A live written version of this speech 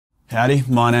Howdy,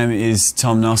 my name is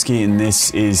Tom Noske and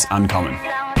this is Uncommon.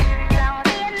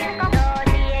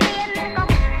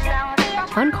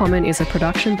 Uncommon is a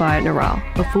production by Neuralle,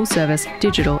 a full-service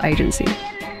digital agency.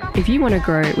 If you want to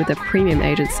grow with a premium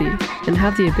agency and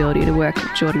have the ability to work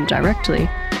with Jordan directly,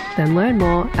 then learn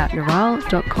more at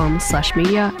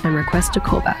neuralle.com/media and request a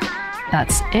callback.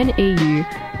 That's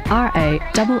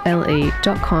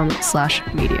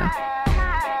neuralle.com/media.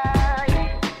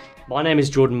 My name is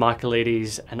Jordan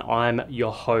Michaelides and I'm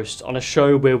your host on a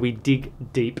show where we dig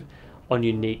deep on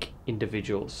unique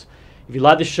individuals. If you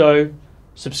like the show,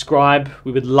 subscribe.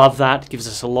 We would love that. It gives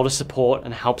us a lot of support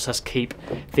and helps us keep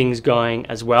things going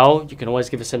as well. You can always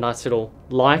give us a nice little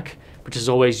like, which is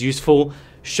always useful.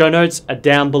 Show notes are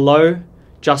down below,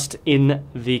 just in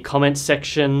the comments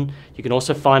section. You can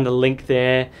also find a link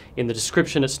there in the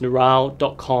description. It's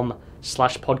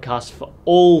neuralle.com/podcast for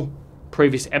all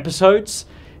previous episodes.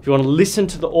 If you want to listen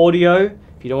to the audio,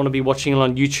 if you don't want to be watching it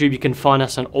on YouTube, you can find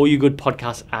us on all your good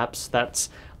podcast apps. That's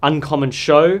Uncommon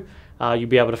Show. You'll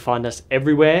be able to find us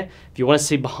everywhere. If you want to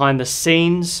see behind the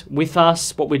scenes with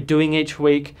us, what we're doing each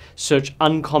week, search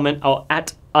Uncommon or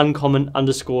at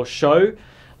Uncommon_show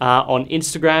on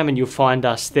Instagram and you'll find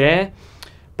us there.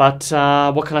 But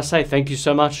what can I say? Thank you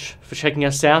so much for checking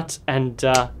us out and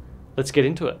let's get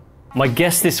into it. My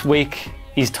guest this week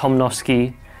is Tom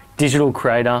Noske, digital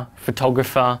creator,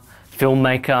 photographer,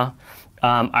 filmmaker.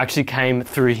 I actually came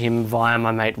through him via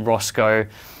my mate Roscoe,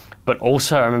 but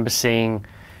also I remember seeing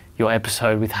your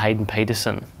episode with Hayden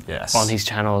Peterson on his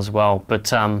channel as well.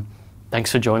 But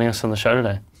thanks for joining us on the show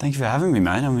today. Thank you for having me,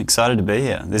 mate. I'm excited to be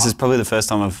here. This is probably the first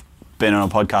time I've been on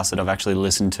a podcast that I've actually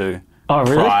listened to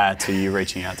prior to you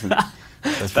reaching out to me.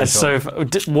 That's so.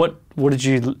 What did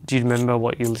you do? You remember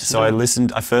what you listened? So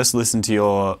I first listened to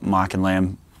your Mike and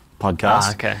Liam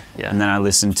podcast. Okay, yeah. And then I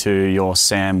listened to your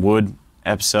Sam Wood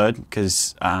episode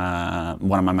because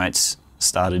one of my mates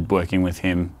started working with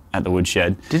him at the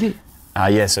Woodshed. Did he?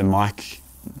 Yeah, so Mike,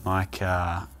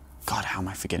 God, how am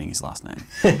I forgetting his last name?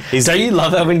 Don't you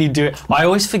love that when you do it? I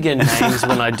always forget names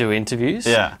when I do interviews.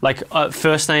 Yeah. Like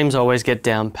first names I always get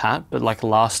down pat, but like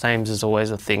last names is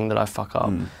always a thing that I fuck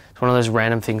up. It's one of those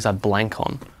random things I blank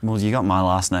on. Well, you got my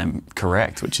last name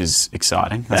correct, which is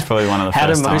exciting. That's probably one of the How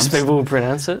first do most times. people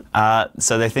pronounce it?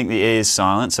 So they think the E is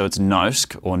silent, so it's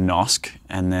Noske or Nosk,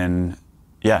 and then,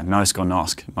 yeah, Noske or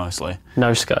Nosk, mostly.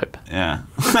 No scope. Yeah.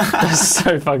 That's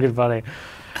so fucking funny.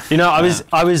 You know,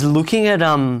 I was looking at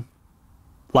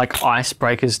like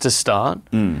icebreakers to start.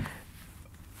 A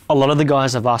lot of the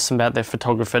guys I've asked them about their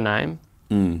photographer name.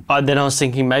 Then I was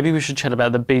thinking maybe we should chat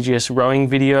about the BGS rowing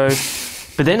video.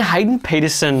 But then Hayden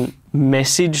Peterson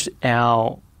messaged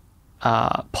our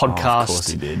podcast. Oh, of course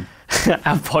he did.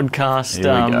 Our podcast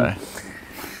Here we go.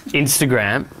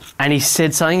 Instagram, and he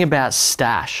said something about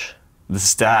stash. The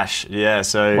stash, yeah.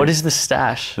 So What is the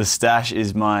stash? the stash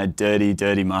is my dirty,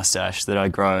 dirty mustache that I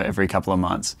grow every couple of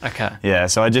months. Okay. Yeah.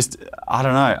 So I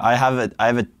don't know. I have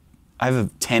a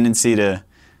tendency to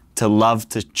love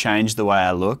to change the way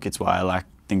I look. It's why I like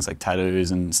things like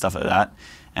tattoos and stuff like that.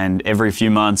 And every few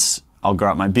months, I'll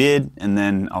grow up my beard and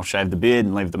then I'll shave the beard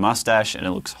and leave the mustache and it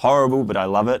looks horrible, but I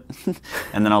love it.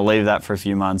 And then I'll leave that for a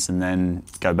few months and then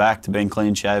go back to being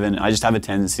clean shaven. I just have a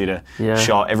tendency to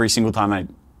show every single time I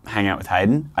hang out with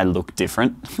Hayden, I look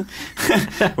different,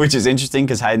 which is interesting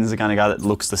because Hayden's the kind of guy that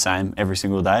looks the same every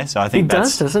single day. So I think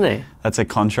doesn't he? That's a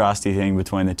contrasty thing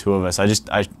between the two of us.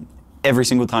 Every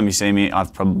single time you see me,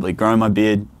 I've probably grown my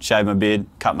beard, shaved my beard,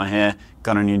 cut my hair,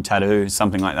 got a new tattoo,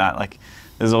 something like that. Like,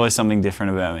 there's always something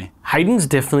different about me. Hayden's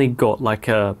definitely got like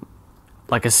a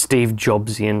Steve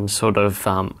Jobsian sort of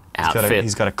outfit.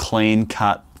 He's got a clean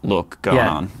cut look going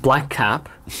on. Black cap.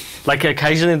 Like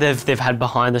occasionally they've had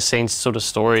behind the scenes sort of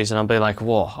stories and I'll be like,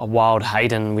 whoa, a wild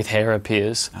Hayden with hair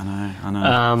appears. I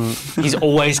know. He's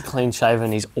always clean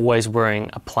shaven. He's always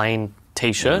wearing a plain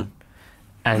t-shirt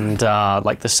and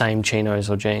like the same chinos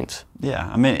or jeans. Yeah,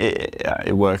 I mean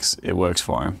it works. It works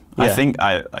for him. Yeah. I think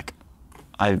I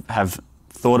have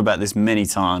thought about this many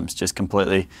times, just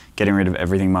completely getting rid of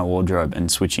everything in my wardrobe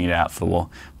and switching it out for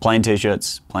plain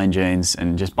t-shirts, plain jeans,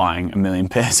 and just buying a million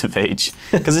pairs of each.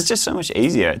 Because it's just so much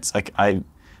easier. It's like I'm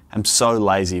so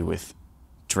lazy with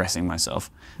dressing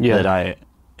myself that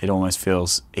it almost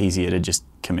feels easier to just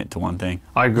commit to one thing.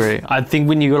 I agree. I think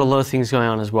when you've got a lot of things going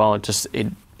on as well, it's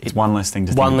one less thing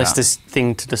to think one about. less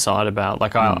thing to decide about.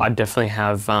 Like I definitely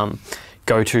have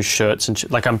go-to shirts and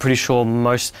like I'm pretty sure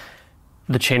most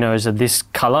the chinos are this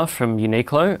colour from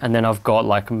Uniqlo, and then I've got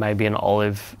like maybe an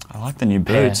olive. I like the new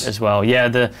boots as well. Yeah,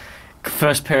 the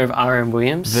first pair of R.M.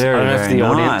 Williams. Very, I don't know very if the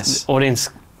nice. audience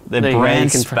They're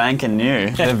brand spanking new.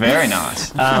 They're very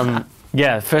nice.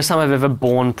 Yeah, first time I've ever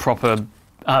bought proper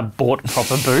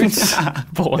boots.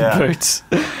 Boots.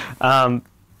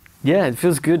 Yeah, it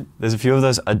feels good. There's a few of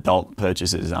those adult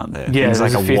purchases, aren't there? Yeah, things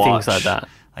there's like a few watch, things like that.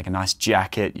 like a nice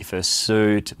jacket, your first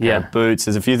suit, a pair of boots.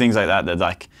 There's a few things like that that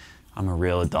like, I'm a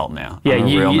real adult now. Yeah, I'm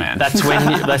a real man.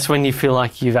 That's when you feel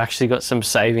like you've actually got some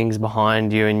savings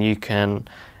behind you and you can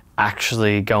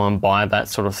actually go and buy that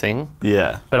sort of thing.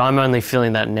 Yeah. But I'm only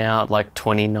feeling that now at like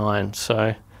 29,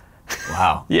 so...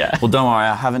 Wow. Yeah. Well, don't worry,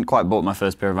 I haven't quite bought my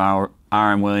first pair of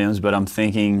RM Williams, but I'm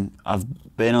thinking I've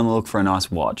been on the look for a nice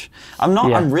watch.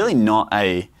 I'm really not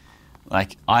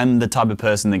I'm the type of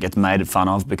person that gets made fun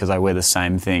of because I wear the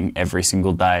same thing every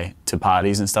single day to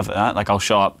parties and stuff like that. Like I'll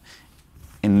show up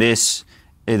in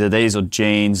either these or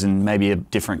jeans and maybe a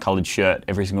different coloured shirt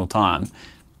every single time.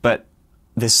 But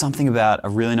there's something about a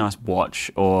really nice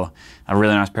watch or a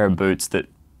really nice pair of boots that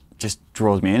just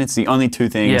draws me in. It's the only two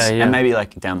things, and maybe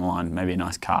like down the line, maybe a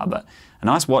nice car, but a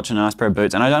nice watch and a nice pair of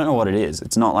boots. And I don't know what it is.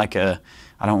 It's not like I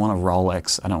don't want a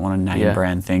Rolex. I don't want a name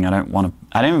brand thing. I don't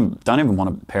even want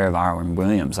a pair of RM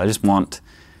Williams. I just want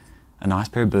a nice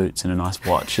pair of boots and a nice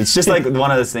watch. It's just like one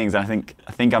of those things. I think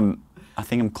I'm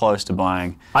close to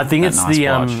buying. I think it's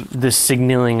nice the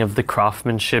signalling of the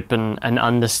craftsmanship and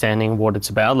understanding what it's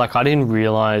about. Like I didn't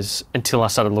realise until I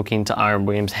started looking into RM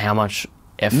Williams how much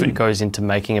effort goes into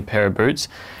making a pair of boots.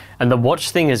 And the watch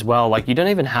thing as well, like you don't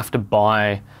even have to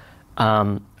buy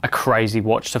a crazy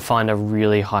watch to find a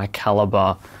really high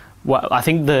caliber. Well, I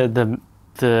think the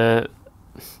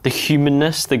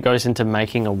humanness that goes into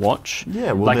making a watch,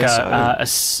 like a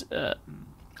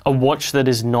watch that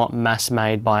is not mass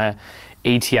made by a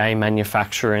ETA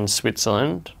manufacturer in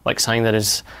Switzerland, like something that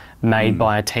is made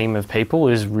by a team of people,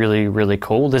 is really, really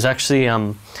cool. There's actually I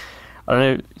don't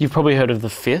know, you've probably heard of the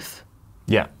Fifth.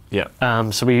 Yeah.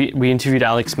 So we interviewed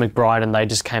Alex McBride and they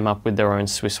just came up with their own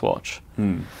Swiss watch.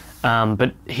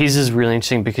 But his is really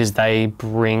interesting because they've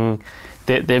gone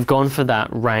for that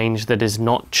range that is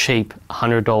not cheap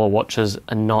 $100 watches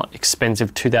and not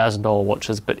expensive $2,000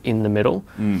 watches, but in the middle.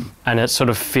 And it sort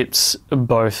of fits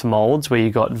both molds where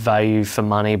you got value for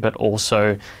money, but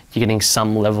also you're getting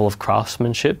some level of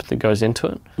craftsmanship that goes into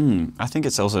it. I think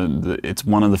it's also it's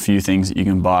one of the few things that you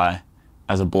can buy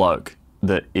as a bloke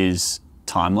that is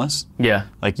timeless. Yeah.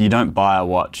 Like you don't buy a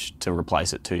watch to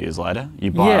replace it 2 years later.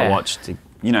 You buy a watch to,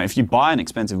 if you buy an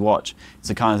expensive watch, it's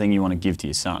the kind of thing you want to give to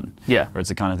your son. Yeah. Or it's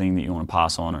the kind of thing that you want to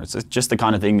pass on, or it's just the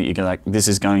kind of thing that you go like, this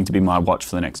is going to be my watch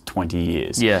for the next 20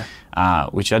 years. Yeah.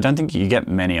 Which I don't think you get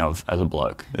many of as a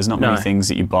bloke. There's not many things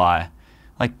that you buy.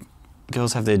 Like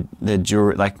girls have their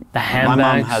jewelry, like the handbags.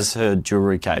 My mum has her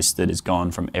jewelry case that is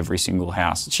gone from every single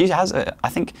house. She has the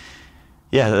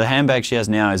handbag she has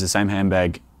now is the same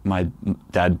handbag my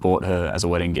dad bought her as a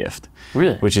wedding gift.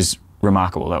 Really? Which is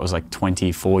remarkable. That was like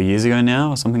 24 years ago now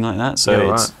or something like that.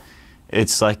 So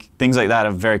it's like things like that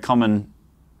are very common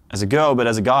as a girl, but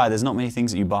as a guy, there's not many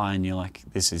things that you buy and you're like,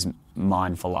 this is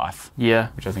mine for life. Yeah.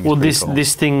 Which I think is pretty cool.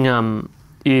 This thing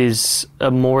is a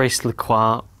Maurice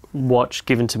Lacroix watch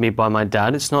given to me by my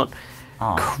dad. It's not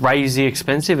crazy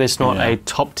expensive. It's not a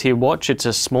top tier watch. It's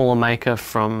a smaller maker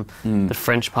from the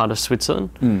French part of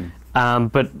Switzerland.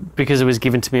 But because it was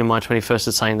given to me on my 21st,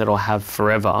 it's something that I'll have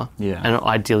forever and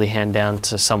ideally hand down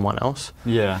to someone else.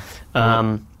 Yeah.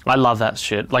 I love that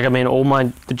shit. Like, I mean,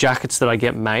 the jackets that I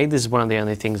get made, this is one of the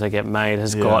only things I get made,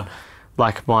 has got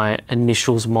like my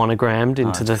initials monogrammed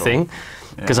into the thing.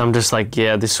 Because I'm just like,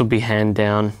 this will be hand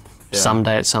down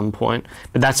someday at some point.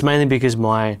 But that's mainly because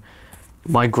my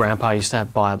grandpa used to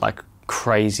buy like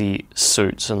crazy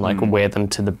suits and like wear them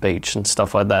to the beach and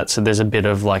stuff like that. So there's a bit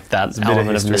of like that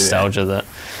element of nostalgia that.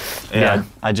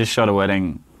 I just shot a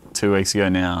wedding 2 weeks ago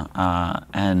now,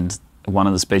 and one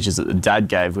of the speeches that the dad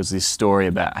gave was this story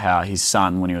about how his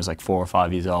son, when he was like 4 or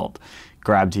 5 years old,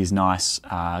 grabbed his nice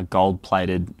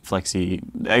gold-plated flexi.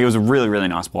 It was a really, really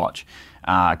nice watch.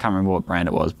 I can't remember what brand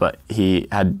it was, but he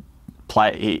gave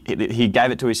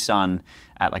it to his son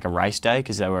at like a race day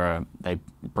because they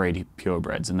breed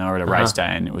purebreds and they were at a race day,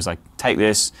 and it was like, take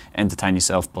this, entertain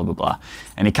yourself, blah blah blah.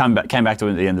 And he came back to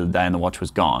it at the end of the day and the watch was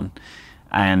gone.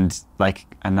 And like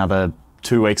another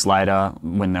 2 weeks later,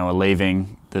 when they were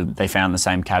leaving, they found the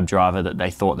same cab driver that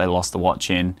they thought they lost the watch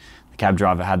in. The cab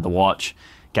driver had the watch,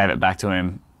 gave it back to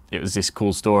him. It was this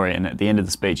cool story, and at the end of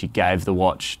the speech, he gave the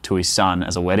watch to his son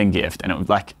as a wedding gift, and it was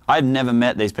like, I'd never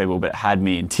met these people, but it had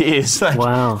me in tears. Like,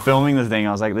 wow! Filming the thing,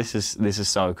 I was like, this is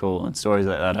so cool, and stories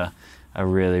like that are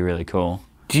really, really cool.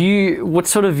 What's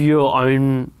sort of your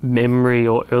own memory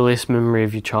or earliest memory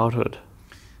of your childhood?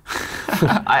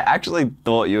 I actually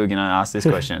thought you were going to ask this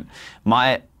question.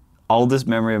 My oldest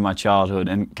memory of my childhood,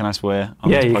 and can I swear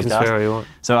on Yeah, this you podcast? can swear all you want.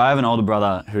 So I have an older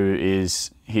brother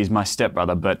he's my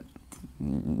stepbrother, but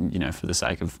for the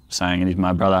sake of saying it, he's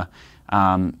my brother.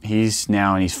 He's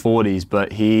now in his 40s,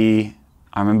 but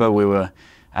I remember we were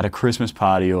at a Christmas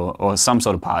party or some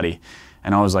sort of party,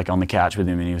 and I was like on the couch with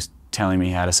him, and he was telling me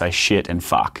how to say shit and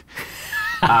fuck.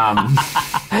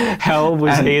 How old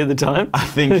was he at the time? I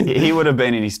think he would have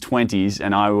been in his 20s,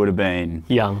 and I would have been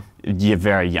Young. Yeah,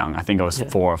 very young. I think I was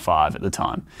 4 or 5 at the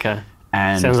time. Okay.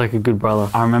 And sounds like a good brother.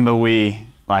 I remember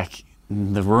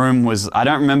the room was, I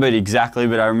don't remember it exactly,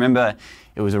 but I remember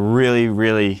it was a really,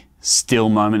 really still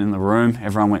moment in the room.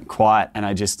 Everyone went quiet, and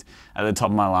I just, at the top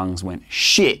of my lungs, went,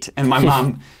 shit. And my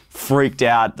mum freaked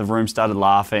out. The room started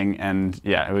laughing, and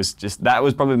yeah, it was just, that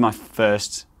was probably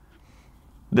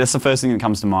that's the first thing that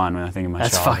comes to mind when I think of my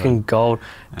childhood. That's fucking gold.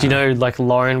 Do you know, like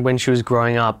Lauren, when she was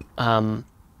growing up,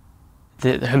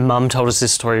 her mum told us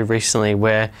this story recently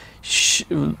where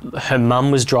her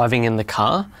mum was driving in the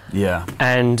car. Yeah.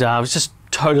 And it was just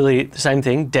totally the same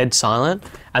thing, dead silent.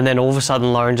 And then all of a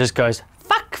sudden Lauren just goes,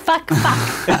 fuck, fuck,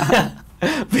 fuck.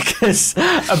 Because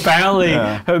apparently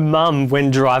her mum,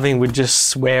 when driving, would just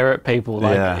swear at people,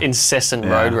 like incessant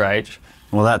road rage.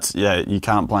 Well, you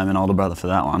can't blame an older brother for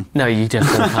that one. No, you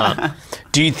definitely can't.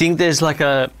 Do you think there's like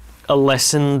a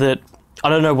lesson that, I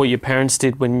don't know what your parents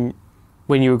did when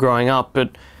you were growing up,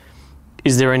 but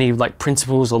is there any like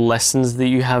principles or lessons that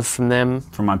you have from them?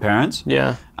 From my parents?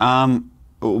 Yeah.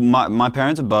 My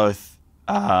parents are both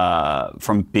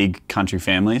from big country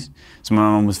families. So my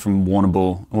mum was from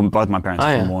Warrnambool. Well, both my parents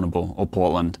are from Warrnambool, or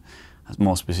Portland,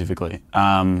 more specifically.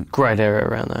 Great area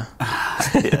around there.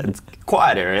 Yeah, it's a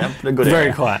quiet area, but a good area.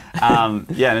 Very quiet.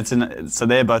 And so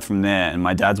they're both from there, and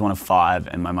my dad's one of 5,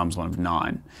 and my mum's one of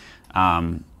 9.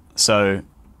 So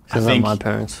I think my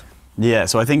parents. Yeah,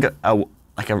 so I think a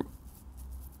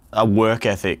work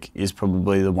ethic is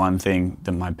probably the one thing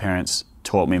that my parents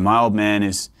taught me. My old man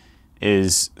is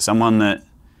someone that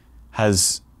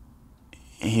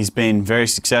he's been very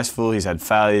successful, he's had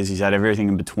failures, he's had everything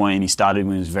in between. He started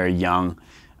when he was very young.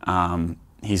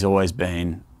 He's always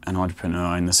been an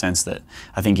entrepreneur in the sense that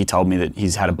I think he told me that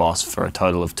he's had a boss for a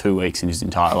total of 2 weeks in his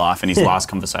entire life, and his last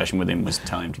conversation with him was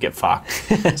telling him to get fucked.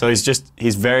 So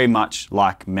he's very much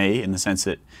like me in the sense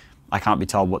that I can't be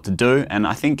told what to do, and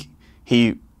I think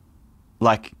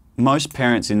like most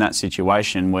parents in that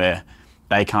situation where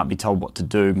they can't be told what to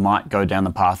do, might go down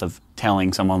the path of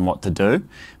telling someone what to do.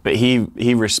 But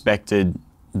he respected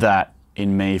that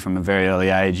in me from a very early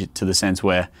age, to the sense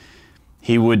where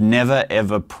he would never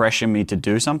ever pressure me to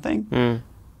do something,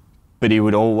 but he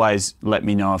would always let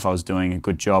me know if I was doing a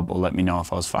good job or let me know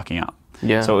if I was fucking up.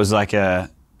 Yeah. So it was like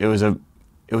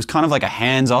it was kind of like a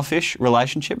hands-off-ish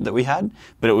relationship that we had,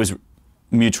 but it was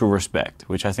mutual respect,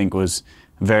 which I think was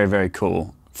very, very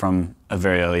cool from a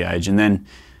very early age. And then,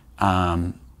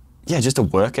 just a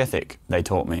work ethic they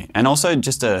taught me, and also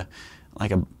just a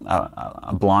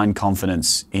blind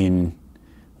confidence in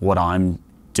what I'm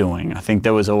doing. I think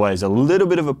there was always a little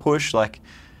bit of a push, like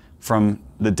from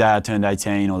the day I turned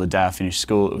 18 or the day I finished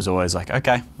school. It was always like,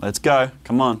 okay, let's go,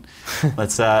 come on,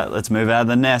 let's move out of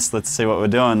the nest, let's see what we're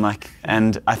doing.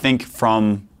 And I think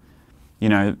from,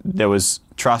 there was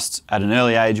trust at an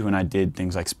early age when I did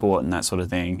things like sport and that sort of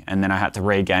thing, and then I had to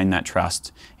regain that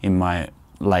trust in my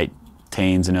late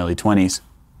teens and early 20s.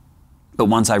 But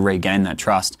once I regained that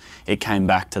trust, it came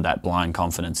back to that blind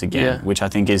confidence again, which I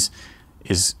think is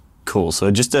cool. So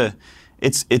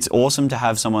it's awesome to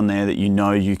have someone there that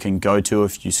you can go to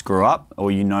if you screw up,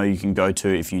 or you can go to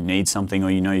if you need something,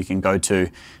 or you can go to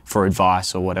for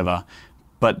advice or whatever,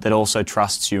 but that also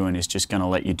trusts you and is just going to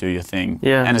let you do your thing.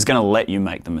 Yeah. And is going to let you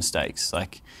make the mistakes,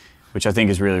 which I think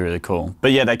is really, really cool.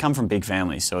 But yeah, they come from big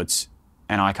families,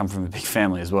 and I come from a big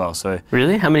family as well. So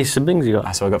really? How many siblings you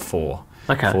got? So I got 4.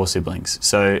 Okay. 4 siblings.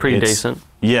 So pretty decent.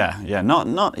 Yeah.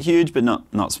 Not huge, but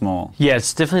not small. Yeah,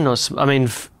 it's definitely not. I mean,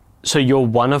 so you're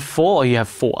one of 4, or you have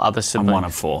 4 other siblings? I'm one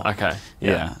of 4. Okay.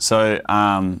 Yeah. So,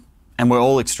 and we're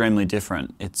all extremely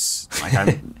different. It's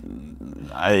like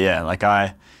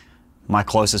my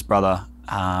closest brother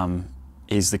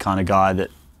is the kind of guy that,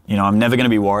 I'm never going to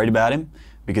be worried about him,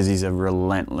 because he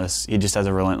just has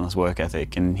a relentless work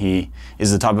ethic, and he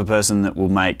is the type of person that will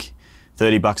make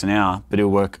 $30 an hour, but he'll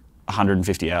work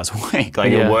 150 hours a week.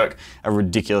 He'll work a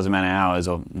ridiculous amount of hours,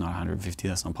 or not 150,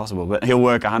 that's not possible, but he'll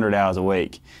work 100 hours a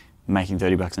week, making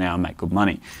 $30 an hour and make good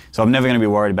money. So I'm never going to be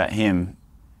worried about him.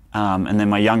 And then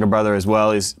my younger brother as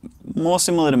well is more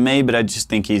similar to me, but I just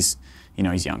think he's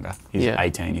younger. He's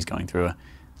 18, he's going through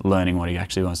learning what he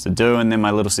actually wants to do. And then my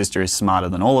little sister is smarter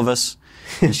than all of us.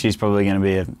 And she's probably going to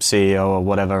be a CEO or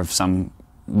whatever of some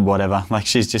whatever. Like,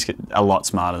 she's just a lot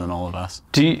smarter than all of us.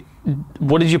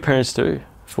 What did your parents do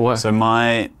for work? So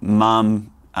my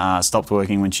mum stopped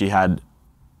working when she had,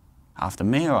 after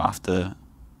me or after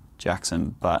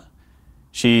Jackson, but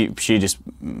she just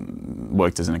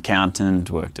worked as an accountant,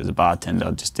 worked as a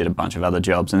bartender, just did a bunch of other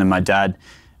jobs. And then my dad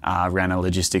ran a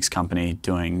logistics company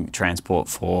doing transport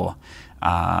for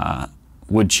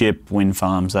wood chip, wind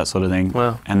farms, that sort of thing.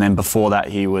 Wow. And then before that,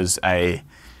 he was one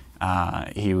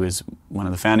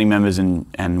of the founding members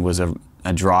and was a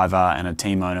driver and a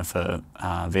team owner for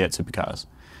Fiat supercars.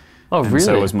 Oh, and really?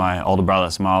 so was my older brother.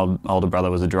 So my older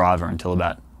brother was a driver until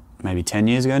about maybe 10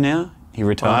 years ago now. He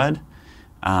retired.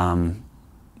 Wow.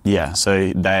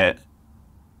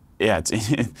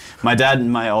 My dad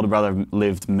and my older brother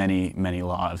lived many, many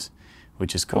lives,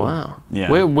 which is cool. Wow. Yeah.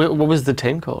 What was the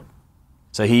team called?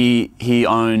 So he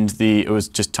owned it was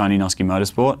just Tony Noske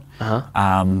Motorsport,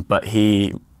 but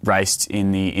he raced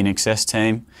in the In Excess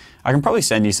team. I can probably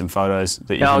send you some photos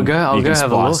that you I'll can go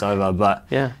have a look. splice over. But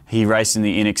Yeah. he raced in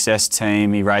the In Excess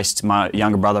team. My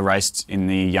younger brother raced in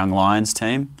the Young Lions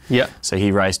team. Yeah. So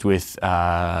he raced with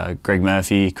Greg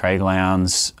Murphy, Craig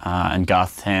Lowndes, and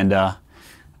Garth Tander.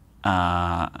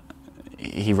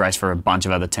 He raced for a bunch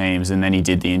of other teams, and then he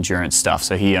did the endurance stuff.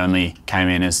 So he only came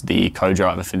in as the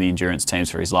co-driver for the endurance teams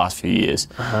for his last few years.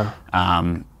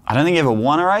 I don't think he ever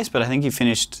won a race, but I think he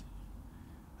finished.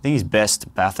 I think his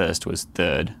best Bathurst was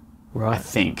third. Right. I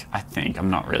think. I'm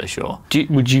not really sure.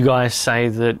 Would you guys say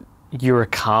that you're a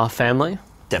car family?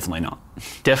 Definitely not.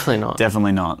 Definitely not.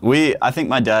 Definitely not. I think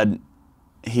my dad,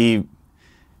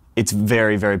 it's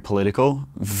very, very political.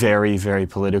 Very, very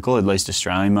political. At least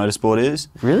Australian motorsport is.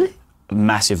 Really?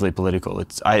 Massively political.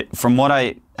 From what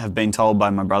I have been told by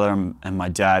my brother and my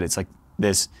dad, it's like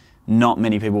there's not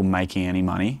many people making any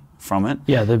money from it.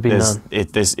 Yeah, there'd be none.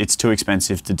 It's too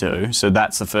expensive to do. So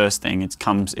that's the first thing.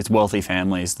 It's wealthy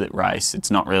families that race. It's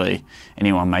not really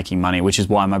anyone making money, which is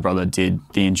why my brother did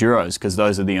the Enduros, because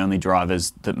those are the only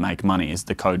drivers that make money, is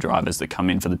the co-drivers that come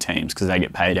in for the teams, because they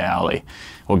get paid hourly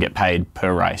or get paid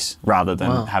per race rather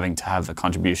than having to have a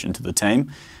contribution to the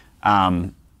team.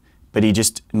 But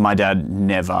my dad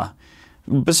never,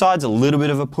 besides a little bit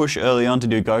of a push early on to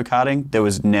do go-karting, there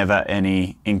was never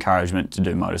any encouragement to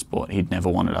do motorsport. He'd never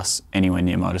wanted us anywhere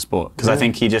near motorsport, because I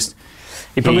think he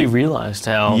probably realised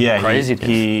how crazy it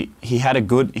is. He had a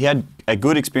good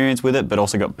experience with it, but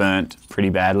also got burnt pretty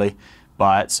badly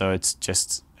by it. So it's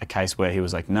just a case where he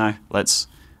was like, no, let's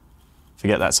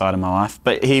forget that side of my life.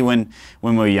 But when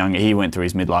we were younger, he went through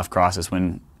his midlife crisis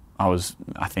when I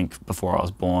think before I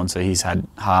was born. So he's had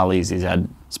Harleys, he's had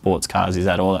sports cars, he's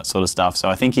had all that sort of stuff. So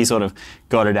I think he sort of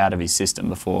got it out of his system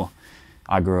before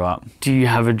I grew up. Do you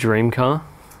have a dream car?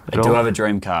 I do have a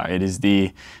dream car. It is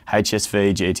the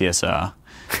HSV GTSR,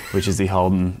 which is the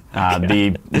Holden,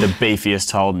 the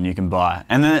beefiest Holden you can buy.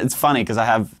 And then it's funny because I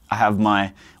have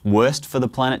my worst for the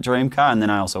planet dream car, and then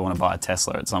I also want to buy a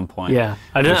Tesla at some point. Yeah,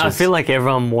 I feel like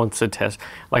everyone wants a Tesla.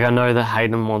 Like, I know that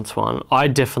Hayden wants one. I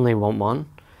definitely want one.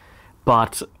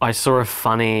 But I saw a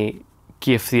funny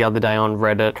GIF the other day on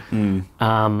Reddit.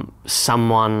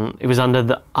 It was under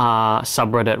the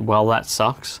subreddit, Well, That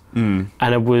Sucks. And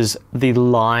it was the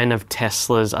line of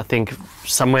Teslas, I think,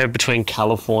 somewhere between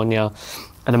California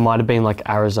and it might have been like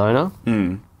Arizona.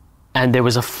 And there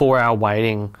was a 4-hour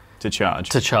waiting to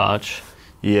charge.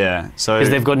 Yeah, so because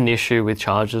they've got an issue with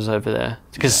chargers over there.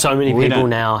 Because so many people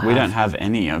now have. We don't have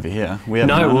any over here. We have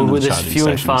there's few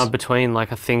and far between.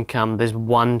 Like, I think there's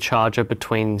one charger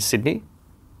between Sydney.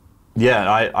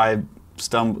 Yeah, I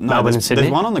stumbled. No, Melbourne and Sydney.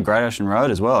 There's one on the Great Ocean Road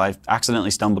as well. I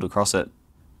accidentally stumbled across it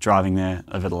driving there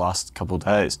over the last couple of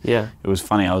days. Yeah, it was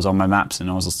funny. I was on my maps and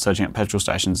I was searching up petrol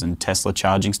stations, and Tesla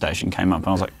charging station came up, and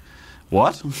I was like,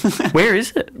 "What? Where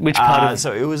is it? Which part of?"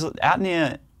 So it was out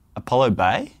near Apollo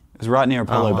Bay. It was right near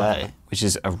Apollo Bay, which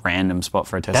is a random spot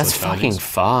for a Tesla. That's fucking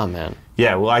far, man.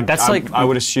 Yeah, well, I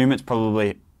would assume it's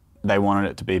probably, they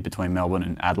wanted it to be between Melbourne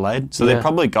and Adelaide, so they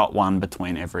probably got one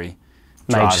between every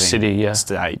major city,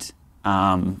 state.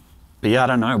 But yeah, I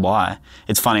don't know why.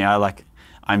 It's funny.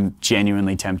 I'm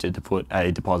genuinely tempted to put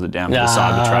a deposit down for the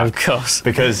Cybertruck. Of course.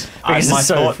 Because it's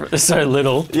so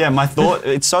little. Yeah,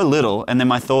 it's so little, and then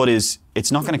my thought is, it's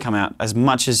not going to come out as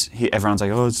much as everyone's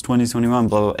like, oh, it's 2021,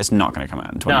 blah, blah. It's not going to come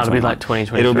out in 2021. No, it'll be like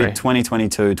 2023. It'll be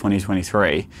 2022,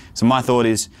 2023. So my thought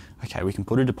is, okay, we can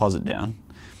put a deposit down.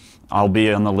 I'll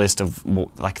be on the list of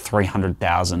like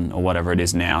 300,000 or whatever it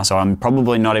is now. So I'm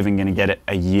probably not even going to get it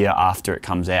a year after it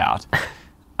comes out.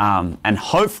 And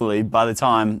hopefully by the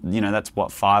time, that's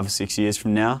 5 or 6 years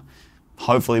from now,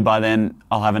 hopefully by then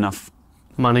I'll have enough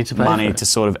money to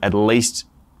sort of at least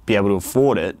be able to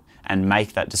afford it. and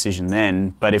make that decision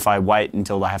then. But if I wait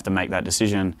until I have to make that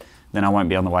decision, then I won't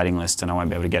be on the waiting list and I won't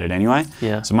be able to get it anyway.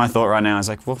 Yeah. So my thought right now is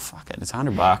like, well, fuck it, it's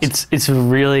 $100. It's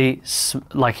really,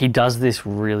 like, he does this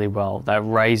really well. That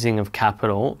raising of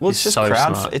capital is so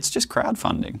smart. It's just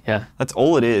crowdfunding. Yeah. That's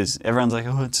all it is. Everyone's like,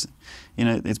 oh, it's,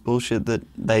 it's bullshit that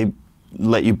they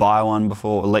let you buy one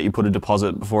before, or let you put a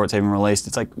deposit before it's even released.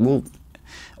 It's like, well,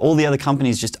 all the other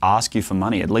companies just ask you for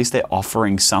money. At least they're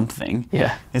offering something.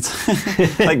 Yeah. It's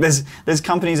like there's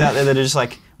companies out there that are just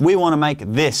like, we want to make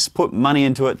this, put money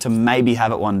into it to maybe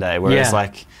have it one day. Whereas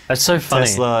like, that's so funny.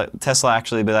 Tesla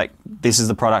actually be like, this is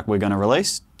the product we're going to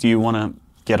release. Do you want to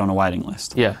get on a waiting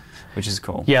list? Yeah. Which is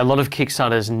cool. Yeah, a lot of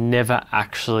Kickstarters never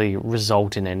actually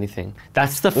result in anything.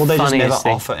 That's the Well, they just funniest never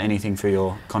thing. offer anything for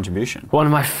your contribution. One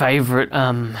of my favourite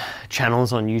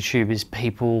channels on YouTube is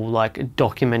people like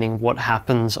documenting what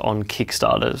happens on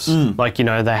Kickstarters. Like,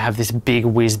 they have this big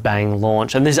whiz-bang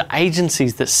launch, and there's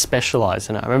agencies that specialise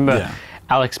in it. I remember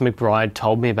Alex McBride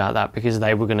told me about that because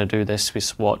they were going to do their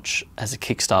Swiss watch as a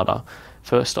Kickstarter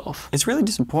first off. It's really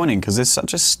disappointing because there's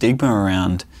such a stigma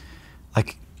around,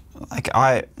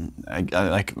 I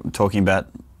like talking about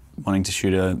wanting to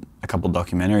shoot a couple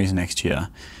documentaries next year.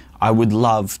 I would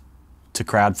love to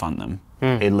crowdfund them,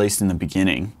 at least in the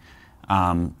beginning,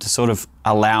 to sort of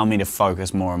allow me to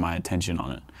focus more of my attention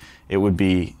on it. It would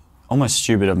be almost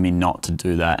stupid of me not to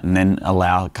do that and then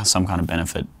allow some kind of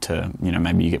benefit to,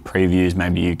 maybe you get previews,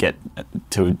 maybe you get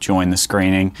to join the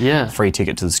screening, free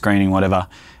ticket to the screening, whatever.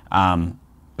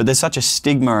 But there's such a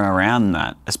stigma around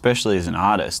that, especially as an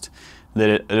artist, that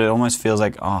it almost feels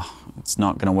like, oh, it's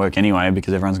not going to work anyway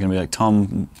because everyone's going to be like,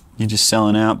 Tom, you're just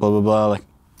selling out, blah, blah, blah. Like,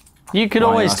 you could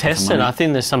always test it. I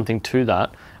think there's something to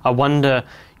that. I wonder,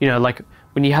 like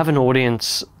when you have an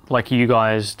audience like you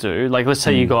guys do, like let's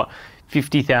say you got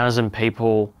 50,000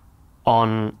 people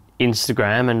on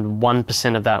Instagram and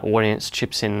 1% of that audience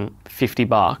chips in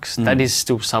 $50, that is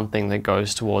still something that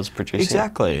goes towards producing.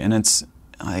 Exactly. And it's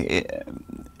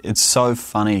so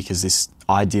funny because this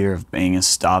idea of being a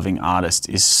starving artist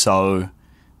is so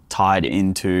tied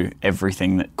into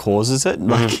everything that causes it.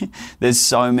 Like there's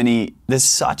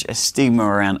such a stigma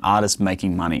around artists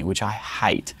making money, which I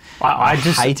hate. I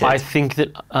hate it. I think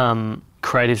that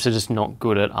creatives are just not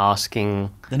good at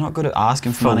asking. They're not good at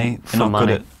asking for money.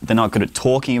 They're not good at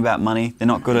talking about money. They're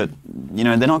not good at,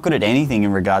 they're not good at anything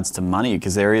in regards to money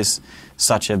because there is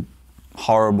such a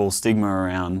horrible stigma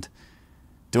around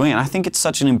doing it. And I think it's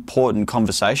such an important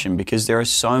conversation because there are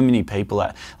so many people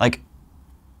that, like,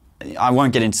 I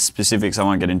won't get into specifics, I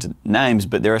won't get into names,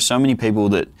 but there are so many people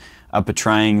that are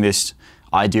portraying this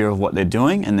idea of what they're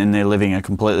doing and then they're living a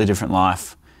completely different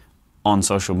life on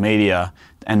social media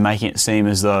and making it seem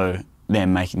as though they're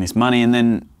making this money. And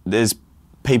then there's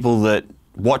people that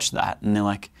watch that and they're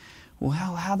like, well,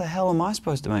 how the hell am I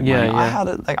supposed to make money? I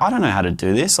don't know how to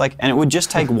do this. Like, and it would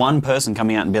just take one person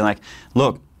coming out and being like,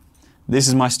 look, this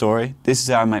is my story, this is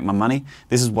how I make my money,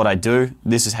 this is what I do,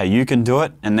 this is how you can do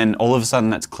it, and then all of a sudden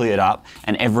that's cleared up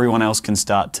and everyone else can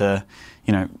start to,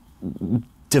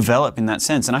 develop in that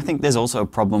sense. And I think there's also a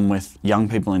problem with young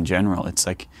people in general. It's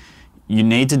like, you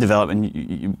need to develop, and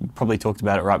you probably talked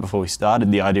about it right before we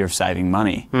started, the idea of saving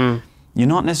money. You're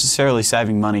not necessarily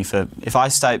saving money for, if I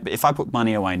put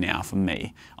money away now for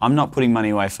me, I'm not putting money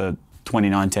away for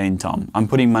 2019 Tom. I'm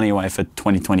putting money away for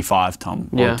 2025 Tom,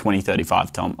 or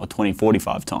 2035 Tom, or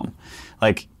 2045 Tom.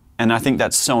 Like, and I think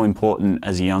that's so important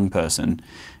as a young person,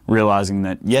 realizing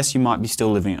that yes, you might be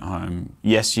still living at home.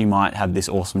 Yes, you might have this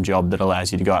awesome job that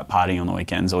allows you to go out partying on the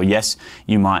weekends, or yes,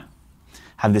 you might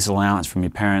have this allowance from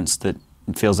your parents that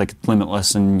feels like it's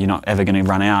limitless and you're not ever going to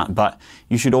run out. But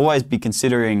you should always be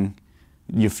considering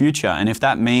your future, and if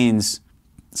that means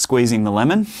squeezing the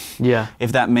lemon,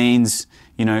 if that means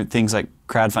things like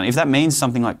crowdfunding, if that means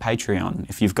something like Patreon,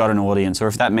 if you've got an audience, or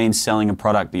if that means selling a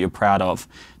product that you're proud of,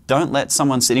 don't let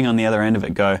someone sitting on the other end of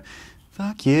it go,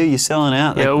 fuck you, you're selling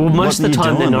out. Yeah, well, most of the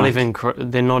time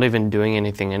they're not even doing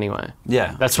anything anyway.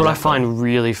 Yeah. That's what I find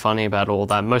really funny about all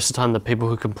that. Most of the time the people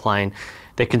who complain,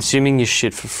 they're consuming your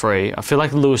shit for free. I feel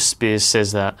like Lewis Spears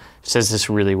says this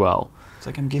really well. It's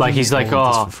like, I'm giving this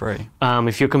for free.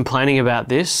 If you're complaining about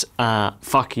this,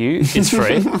 fuck you, it's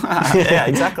free. Yeah,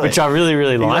 exactly. Which I really,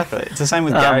 really like. It's the same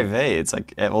with Gary Vee. It's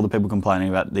like all the people complaining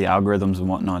about the algorithms and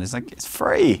whatnot. It's like, it's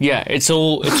free. Yeah, it's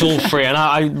all free. And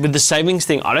I with the savings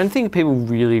thing, I don't think people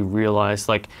really realise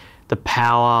like the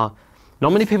power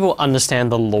not many people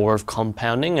understand the law of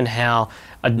compounding and how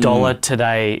a dollar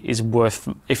today is worth,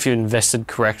 if you invested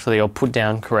correctly or put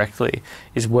down correctly,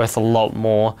 is worth a lot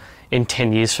more in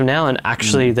 10 years from now, and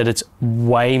actually that it's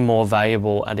way more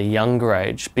valuable at a younger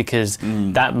age because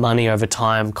that money over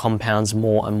time compounds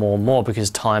more and more and more because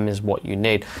time is what you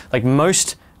need. Like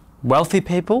most wealthy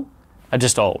people are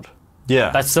just old.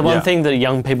 Yeah. That's the one thing that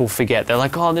young people forget. They're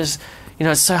like, oh, there's, you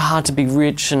know, it's so hard to be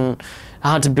rich and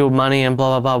hard to build money and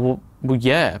blah, blah, blah. Well,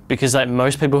 yeah, because like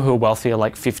most people who are wealthy are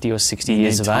like 50 or 60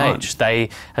 years of age. They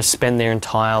have spent their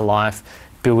entire life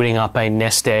building up a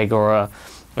nest egg or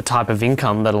a type of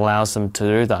income that allows them to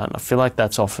do that. And I feel like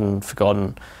that's often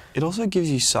forgotten. It also gives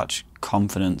you such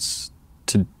confidence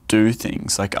to do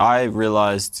things. Like I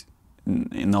realised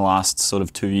in the last sort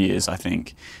of 2 years, I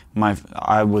think,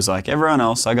 I was like everyone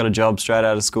else. I got a job straight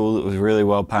out of school that was really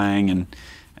well paying,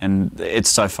 and it's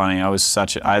so funny. I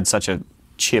had such a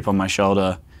chip on my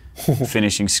shoulder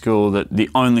finishing school that the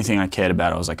only thing I cared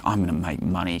about, I was like, I'm going to make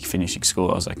money finishing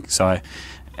school. I was like,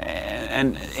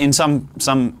 and in some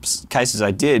cases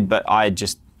I did, but I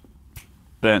just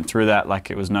burnt through that like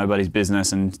it was nobody's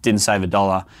business and didn't save a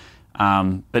dollar.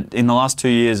 But in the last 2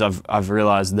 years, I've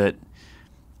realised that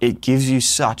it gives you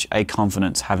such a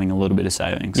confidence having a little bit of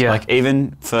savings. Yeah. Like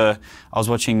I was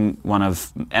watching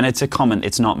and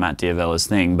it's not Matt D'Avella's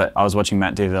thing, but I was watching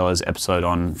Matt D'Avella's episode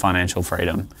on financial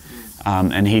freedom.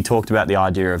 And he talked about the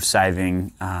idea of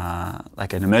saving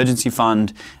like an emergency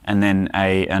fund and then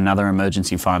another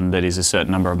emergency fund that is a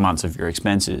certain number of months of your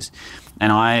expenses.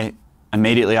 And I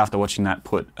immediately after watching that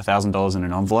put $1,000 in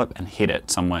an envelope and hid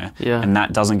it somewhere. Yeah. And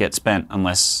that doesn't get spent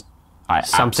unless I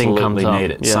Something absolutely comes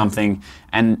need up. it. Yeah. Something,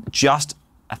 and just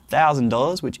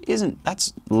 $1,000,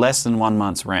 that's less than 1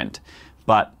 month's rent.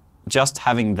 But just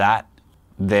having that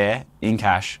there in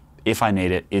cash, if I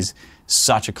need it, is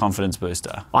such a confidence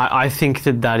booster. I think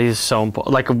that is so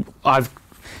important. Like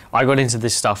I got into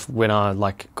this stuff when I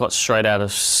got straight out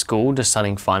of school, just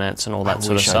studying finance and all that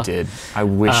sort of stuff. I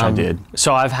wish I did.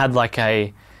 So I've had like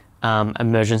a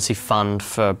emergency fund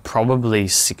for probably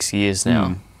 6 years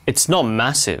now. It's not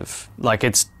massive. Like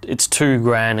it's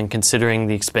 $2,000, and considering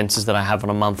the expenses that I have on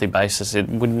a monthly basis, it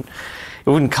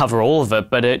wouldn't cover all of it,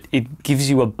 but it gives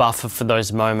you a buffer for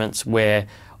those moments where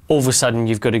all of a sudden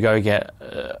you've got to go get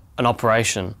an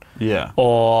operation. Yeah.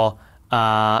 Or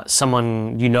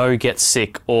someone you know gets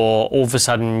sick, or all of a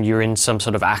sudden you're in some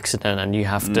sort of accident and you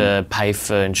have to pay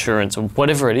for insurance or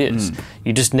whatever it is.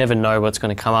 You just never know what's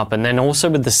going to come up. And then also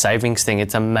with the savings thing,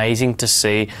 it's amazing to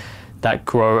see that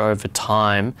grow over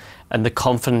time and the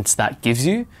confidence that gives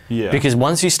you. Yeah. Because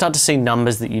once you start to see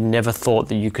numbers that you never thought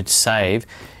that you could save,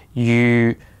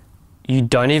 you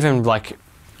don't even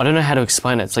I don't know how to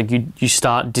explain it. It's like you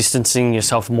start distancing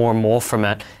yourself more and more from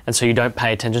it, and so you don't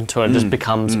pay attention to it. It just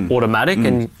becomes automatic,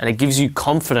 and it gives you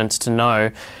confidence to know,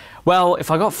 well,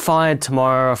 if I got fired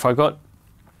tomorrow,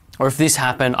 or if this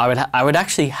happened, I would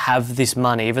actually have this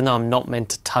money, even though I'm not meant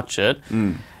to touch it.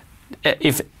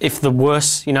 If the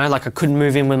worst, I couldn't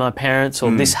move in with my parents,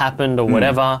 or this happened, or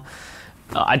whatever,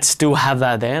 I'd still have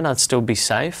that there, and I'd still be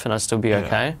safe, and I'd still be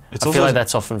okay. I feel like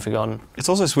that's often forgotten. It's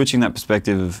also switching that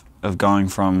perspective of going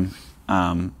from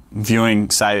viewing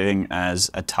saving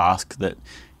as a task that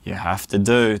you have to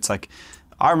do. It's like,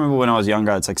 I remember when I was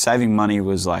younger, it's like saving money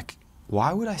was like,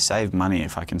 why would I save money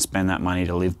if I can spend that money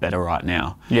to live better right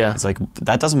now? Yeah. It's like,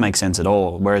 that doesn't make sense at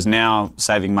all. Whereas now,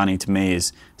 saving money to me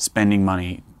is spending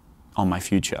money on my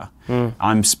future.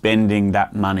 I'm spending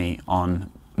that money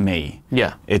on me.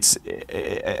 Yeah.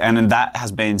 And that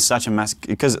has been such a massive,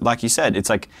 because like you said, it's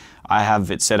like I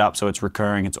have it set up so it's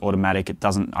recurring, it's automatic,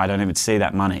 I don't even see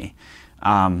that money.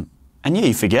 And yeah,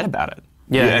 you forget about it.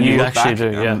 Yeah, and you look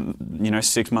actually back, do,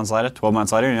 6 months later, 12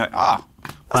 months later, and you're like,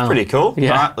 that's pretty cool.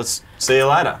 Yeah. All right, let's see you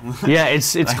later. Yeah,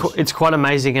 it's quite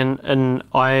amazing, and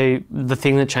the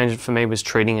thing that changed it for me was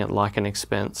treating it like an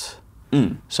expense.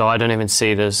 So I don't even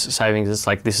see it as savings. It's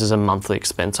like, this is a monthly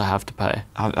expense I have to pay.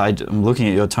 I'm looking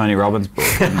at your Tony Robbins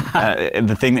book. And,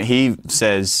 the thing that he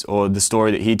says, or the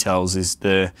story that he tells, is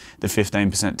the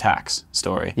 15% tax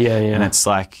story. Yeah. And it's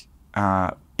like,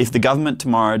 if the government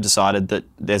tomorrow decided that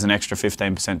there's an extra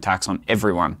 15% tax on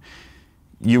everyone,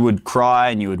 you would cry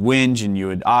and you would whinge and you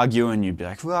would argue and you'd be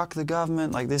like, fuck the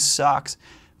government, like this sucks.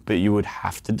 But you would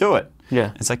have to do it.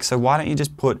 Yeah. It's like, so why don't you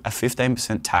just put a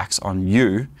 15% tax on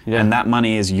you, and that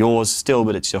money is yours still,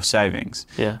 but it's your savings.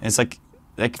 Yeah. And it's like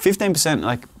 15%,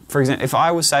 like, for example, if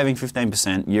I was saving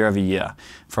 15% year over year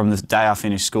from the day I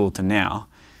finished school to now,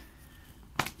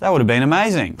 that would have been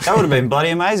amazing. That would have been bloody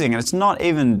amazing. And it's not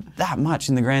even that much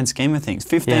in the grand scheme of things.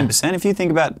 15%, if you think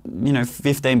about,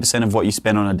 15% of what you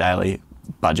spend on a daily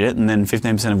budget, and then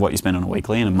 15% of what you spend on a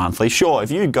weekly and a monthly. Sure,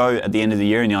 if you go at the end of the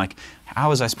year and you're like, how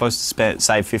was I supposed to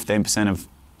save 15% of,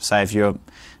 say if you're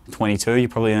 22, you're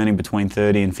probably earning between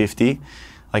 30 and 50.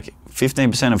 Like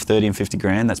 15% of 30 and 50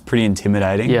 grand, that's pretty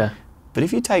intimidating. Yeah. But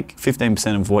if you take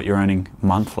 15% of what you're earning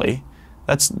monthly,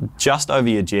 that's just over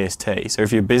your GST. So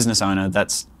if you're a business owner,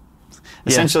 that's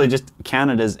essentially just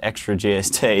counted as extra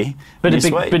GST. But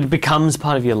it becomes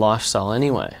part of your lifestyle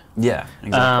anyway. Yeah,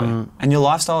 exactly. And your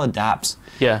lifestyle adapts.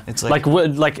 Yeah, it's like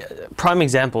prime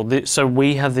example. So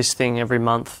we have this thing every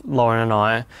month, Lauren and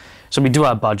I. So we do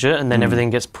our budget, and then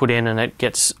everything gets put in, and it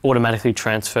gets automatically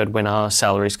transferred when our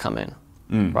salaries come in.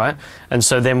 Right? And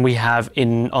so then we have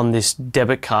on this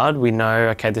debit card, we know,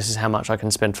 okay, this is how much I can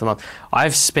spend for the month.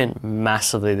 I've spent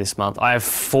massively this month. I have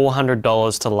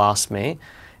 $400 to last me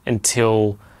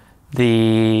until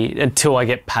I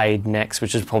get paid next,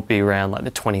 which is probably around like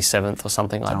the 27th or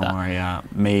something like that. Don't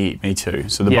worry, me too.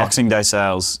 So the Boxing Day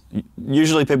sales,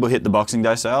 usually people hit the Boxing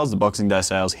Day sales, the Boxing Day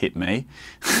sales hit me.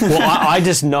 Well, I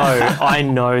just know, I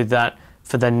know that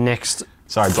for the next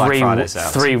Black Friday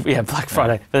sales. Black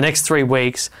Friday. The next 3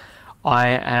 weeks,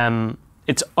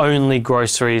 it's only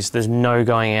groceries. There's no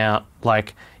going out.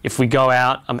 Like, if we go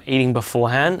out, I'm eating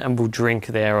beforehand and we'll drink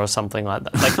there or something like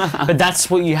that. Like, but that's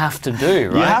what you have to do,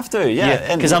 right? You have to,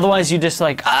 yeah. Because otherwise you're just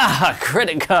like,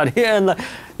 credit card here. And,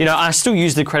 I still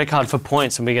use the credit card for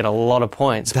points and we get a lot of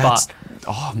points.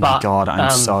 Oh my God,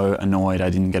 I'm so annoyed I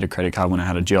didn't get a credit card when I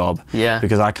had a job. Yeah.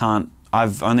 Because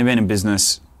I've only been in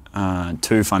business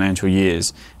 2 financial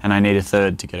years, and I need a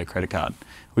third to get a credit card,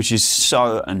 which is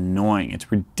so annoying.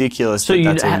 It's ridiculous. So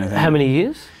how many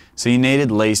years? So you need at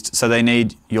least. So they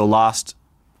need your last.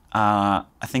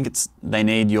 They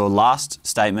need your last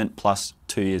statement plus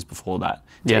 2 years before that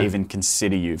to even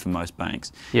consider you for most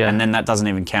banks. Yeah. And then that doesn't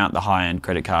even count the high-end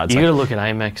credit cards. You got to look at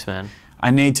Amex, man. I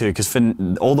need to, because for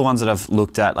all the ones that I've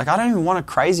looked at, like I don't even want a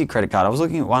crazy credit card. I was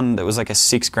looking at one that was like a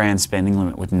 $6,000 spending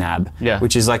limit with NAB,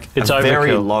 which is like a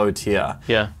very low tier.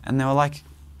 Yeah. And they were like,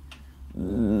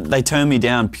 they turned me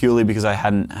down purely because I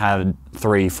hadn't had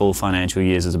 3 full financial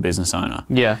years as a business owner.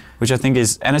 Yeah. Which I think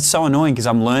is, and it's so annoying because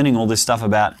I'm learning all this stuff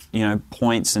about,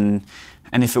 points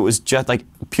and if it was just like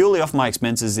purely off my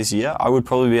expenses this year, I would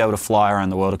probably be able to fly around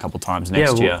the world a couple of times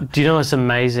next year. Do you know what's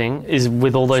amazing is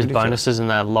with all those bonuses and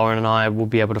that, Lauren and I will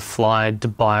be able to fly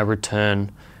Dubai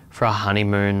return for our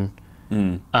honeymoon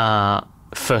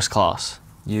first class.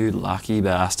 You lucky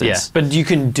bastards. Yeah, but you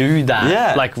can do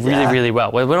that really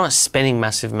well. We're not spending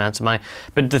massive amounts of money.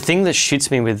 But the thing that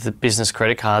shits me with the business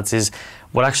credit cards is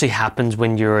what actually happens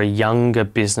when you're a younger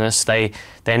business. They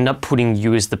end up putting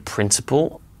you as the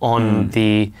principal on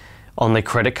the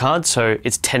credit card, so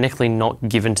it's technically not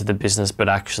given to the business, but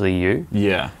actually you.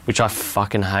 Yeah. Which I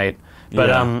fucking hate. But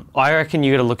I reckon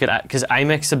you got to look at, because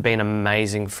Amex have been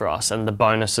amazing for us, and the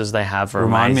bonuses they have are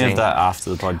amazing. Remind me of that after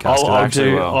the podcast.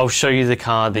 I'll show you the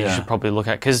card that you should probably look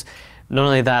at, because not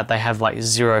only that, they have like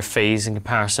 0 fees in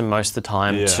comparison most of the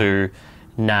time to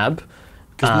NAB.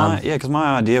 Because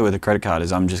my idea with a credit card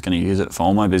is I'm just going to use it for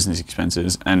all my business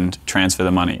expenses and transfer the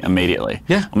money immediately.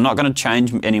 Yeah. I'm not going to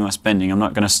change any of my spending. I'm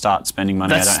not going to start spending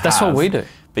money I don't have. That's what we do.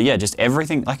 But yeah, just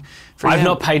everything. Like, I've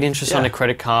not paid interest on a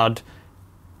credit card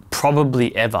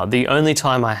probably ever. The only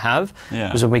time I have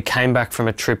was when we came back from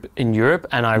a trip in Europe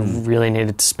and I really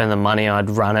needed to spend the money. I'd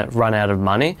run out of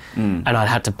money and I'd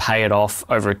had to pay it off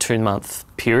over a 2-month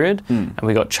period and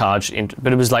we got charged,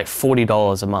 but it was like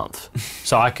 $40 a month.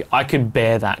 So I could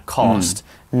bear that cost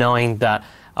knowing that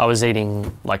I was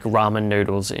eating like ramen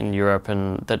noodles in Europe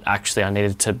and that actually I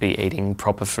needed to be eating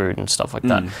proper food and stuff like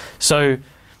that. So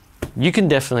you can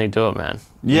definitely do it, man.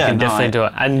 You can definitely do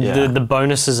it. And the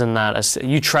bonuses in that,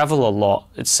 you travel a lot,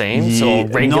 it seems, or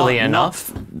regularly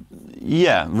enough.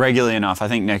 Regularly enough. I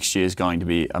think next year is going to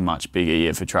be a much bigger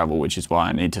year for travel, which is why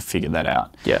I need to figure that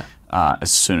out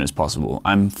as soon as possible.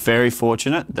 I'm very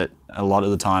fortunate that a lot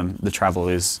of the time the travel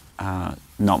is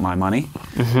not my money.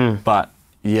 But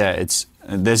there's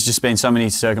just been so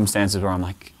many circumstances where I'm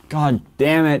like, God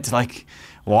damn it, like,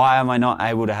 why am I not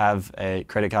able to have a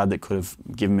credit card that could have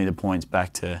given me the points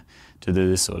back to do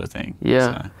this sort of thing?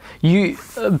 Yeah. So. You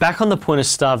back on the point of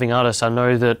starving artists, I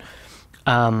know that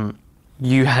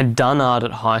you had done art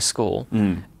at high school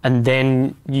and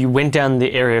then you went down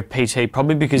the area of PT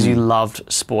probably because you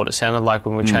loved sport. It sounded like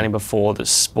when we were chatting before that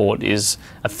sport is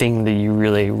a thing that you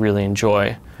really, really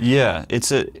enjoy. Yeah,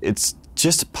 it's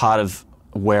just a part of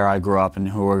where I grew up and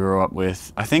who I grew up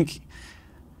with. I think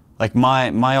like my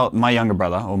younger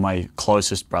brother, or my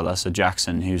closest brother, so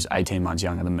Jackson, who's 18 months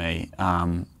younger than me,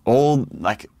 all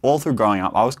through growing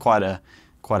up, I was quite a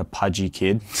quite a pudgy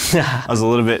kid. I was a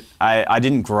little bit, I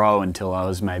didn't grow until I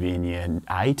was maybe in year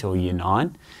 8 or year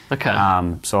 9. Okay.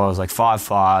 So I was like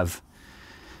 5'5",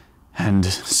 and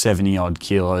 70 odd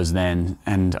kilos then,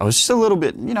 and I was just a little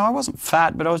bit, you know, I wasn't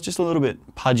fat, but I was just a little bit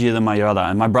pudgier than my brother.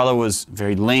 And my brother was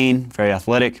very lean, very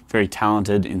athletic, very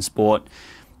talented in sport,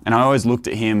 and I always looked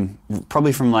at him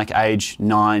probably from like age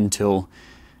 9 till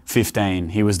 15.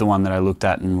 He was the one that I looked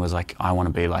at and was like, I want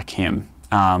to be like him,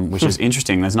 which is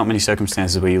interesting. There's not many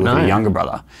circumstances where you look at a younger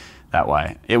brother that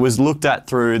way. It was looked at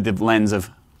through the lens of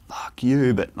fuck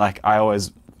you, but like I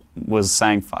always was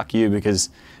saying fuck you because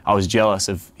I was jealous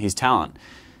of his talent.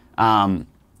 And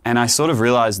I sort of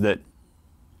realized that,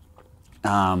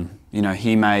 you know,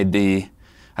 he made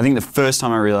I think the first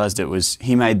time I realized it was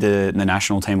he made the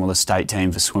national team or the state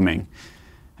team for swimming.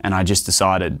 And I just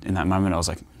decided in that moment, I was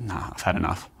like, nah, I've had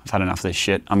enough. I've had enough of this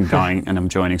shit. I'm going and I'm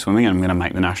joining swimming and I'm going to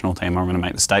make the national team or I'm going to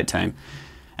make the state team.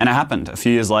 And it happened. A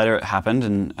few years later, it happened.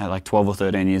 And at like 12 or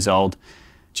 13 years old,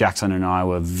 Jackson and I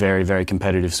were very, very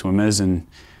competitive swimmers. And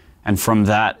from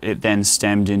that, it then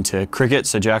stemmed into cricket.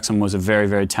 So Jackson was a very,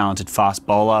 very talented fast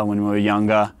bowler when we were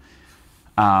younger.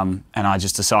 And I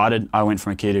just decided, I went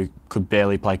from a kid who could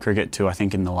barely play cricket to, I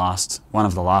think in one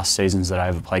of the last seasons that I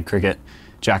ever played cricket,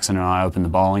 Jackson and I opened the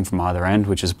bowling from either end,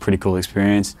 which is a pretty cool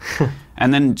experience.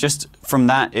 And then just from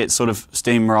that, it sort of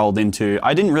steamrolled into,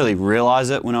 I didn't really realise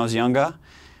it when I was younger,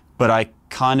 but I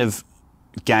kind of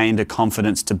gained a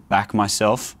confidence to back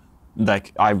myself.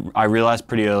 Like I realised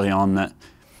pretty early on that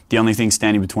the only thing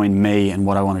standing between me and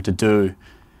what I wanted to do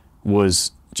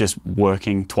was just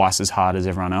working twice as hard as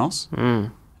everyone else.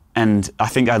 And I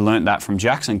think I learnt that from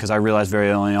Jackson because I realised very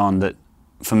early on that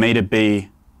for me to be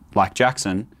like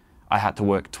Jackson, I had to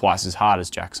work twice as hard as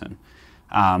Jackson.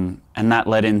 And that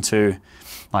led into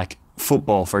like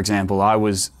football, for example. I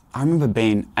remember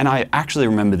being, and I actually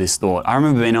remember this thought, I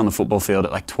remember being on the football field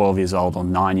at like 12 years old or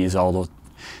 9 years old or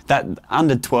that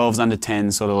under 12s, under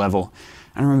 10s sort of level.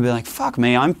 And I remember being like, fuck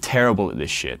me, I'm terrible at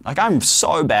this shit. Like, I'm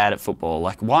so bad at football.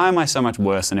 Like, why am I so much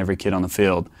worse than every kid on the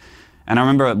field? And I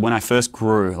remember when I first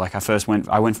grew, like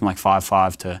I went from like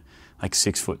 5'5" to like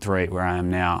 6'3" where I am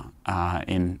now.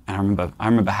 And I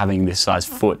remember having this size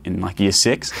foot in like year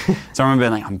 6. So I remember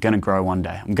being like, I'm gonna grow one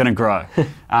day. I'm gonna grow.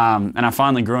 And I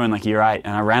finally grew in like year 8,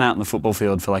 and I ran out in the football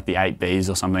field for like the 8Bs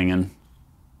or something, and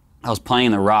I was playing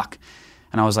in the ruck,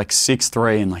 and I was like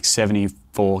 6'3" and like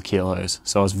 74 kilos.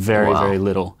 So I was very, very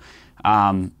little.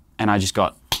 And I just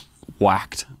got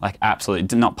whacked, like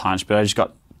absolutely, not punched, but I just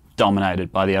got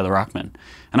dominated by the other ruckman.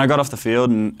 And I got off the field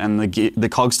and the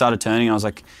cogs started turning. I was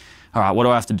like, all right, what do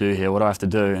I have to do here? What do I have to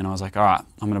do? And I was like, all right,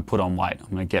 I'm going to put on weight. I'm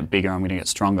going to get bigger. I'm going to get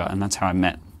stronger. And that's how I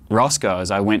met Roscoe.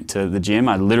 As I went to the gym,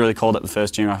 I literally called it the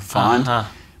first gym I could find.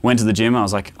 Went to the gym. I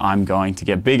was like, I'm going to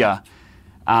get bigger.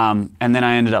 And then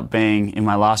I ended up being, in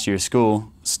my last year of school,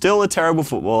 still a terrible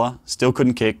footballer. Still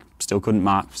couldn't kick. Still couldn't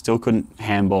mark. Still couldn't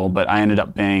handball. But I ended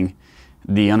up being,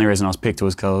 the only reason I was picked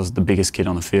was because I was the biggest kid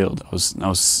on the field. I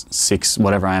was 6,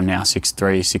 whatever I am now,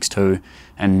 6'3", 6'2",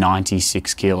 and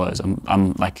 96 kilos.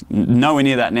 I'm like nowhere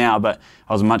near that now, but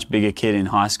I was a much bigger kid in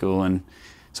high school. And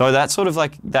so that sort of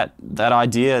like that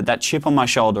idea, that chip on my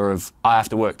shoulder of I have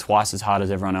to work twice as hard as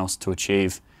everyone else to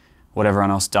achieve what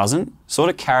everyone else doesn't, sort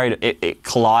of it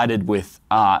collided with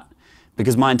art,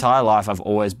 because my entire life I've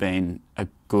always been a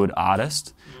good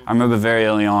artist. I remember very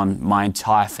early on, my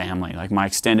entire family, like my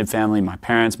extended family, my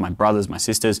parents, my brothers, my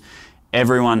sisters,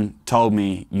 everyone told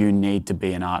me, you need to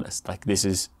be an artist. Like, this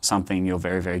is something you're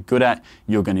very, very good at.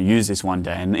 You're going to use this one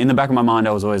day. And in the back of my mind,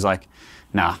 I was always like,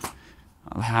 nah,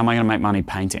 how am I going to make money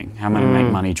painting? How am I going to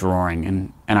make money drawing?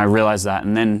 And I realized that.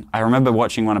 And then I remember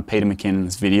watching one of Peter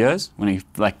McKinnon's videos when he,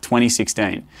 like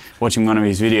 2016, watching one of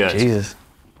his videos. Jesus.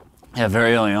 Yeah,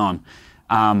 very early on.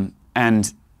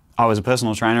 And I was a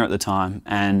personal trainer at the time,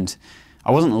 and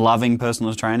I wasn't loving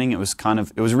personal training. It was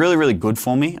really, really good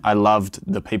for me. I loved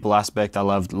the people aspect, I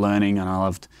loved learning, and I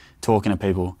loved talking to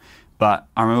people. But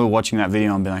I remember watching that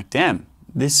video and being like, damn,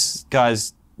 this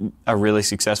guy's a really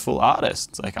successful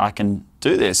artist. Like, I can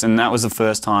do this. And that was the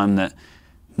first time that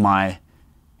my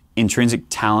intrinsic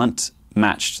talent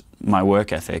matched my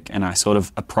work ethic, and I sort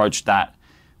of approached that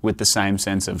with the same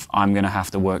sense of I'm going to have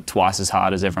to work twice as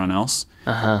hard as everyone else.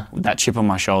 With that chip on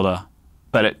my shoulder.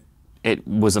 But it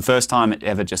was the first time it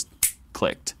ever just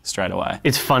clicked straight away.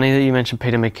 It's funny that you mentioned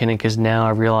Peter McKinnon, because now I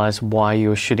realise why you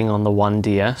were shitting on the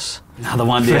 1DS. No, the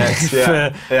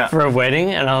 1DS, for a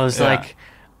wedding, and I was like,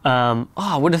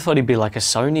 I would have thought he'd be like a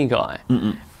Sony guy.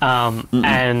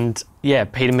 And yeah,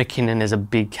 Peter McKinnon is a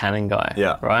big Canon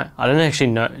guy, right? I don't actually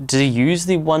know. Does he use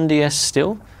the 1DS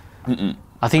still?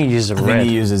 I think he uses a red.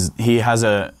 He has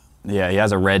a Yeah, he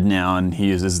has a red now, and he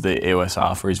uses the EOS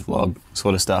R for his vlog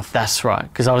sort of stuff. That's right,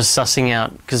 because I was sussing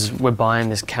out, because we're buying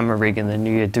this camera rig in the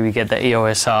new year, do we get the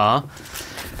EOS R?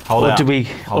 Hold out. Or do we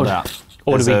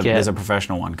get... There's a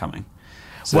professional one coming.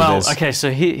 So well, okay, so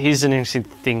here's an interesting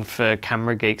thing for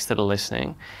camera geeks that are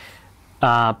listening.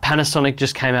 Panasonic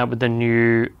just came out with the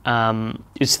new,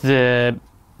 it's the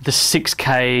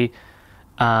 6K,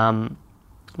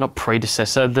 not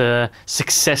predecessor, the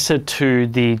successor to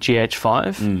the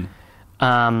GH5.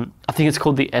 I think it's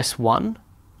called the S1.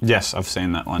 Yes, I've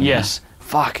seen that one. Yes. Yeah.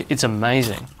 Fuck, it's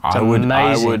amazing. It's amazing.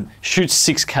 I would. Shoots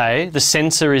 6K. The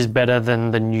sensor is better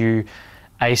than the new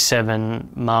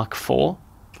A7 Mark IV.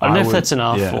 I don't know if that's an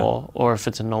R4 or if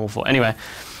it's a normal 4. Anyway,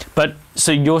 but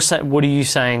so you're saying, what are you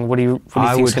saying? What do you think is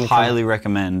going to come? I would highly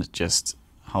recommend just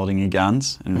holding your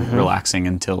guns and relaxing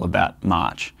until about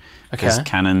March. Because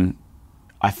Canon,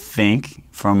 I think,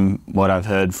 from what I've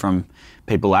heard from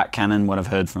people at Canon, what I've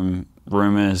heard from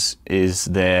rumours is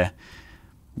they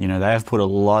have put a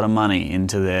lot of money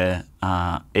into their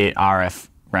RF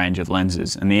range of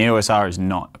lenses, and the EOS R is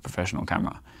not a professional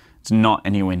camera. It's not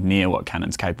anywhere near what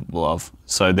Canon's capable of.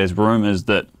 So there's rumours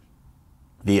that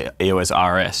the EOS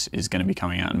RS is going to be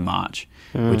coming out in March,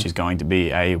 which is going to be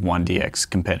a 1DX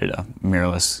competitor,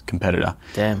 mirrorless competitor.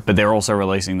 Damn. But they're also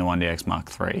releasing the 1DX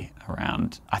Mark III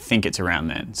around, I think it's around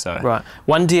then. So right.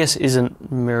 1DS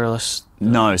isn't mirrorless.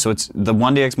 No, so it's the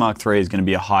 1DX Mark III is going to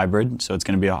be a hybrid, so it's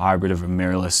going to be a hybrid of a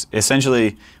mirrorless.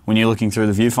 Essentially, when you're looking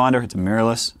through the viewfinder, it's a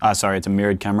mirrorless. It's a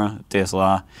mirrored camera,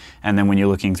 DSLR, and then when you're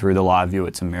looking through the live view,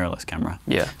 it's a mirrorless camera.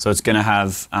 Yeah. So it's going to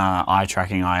have eye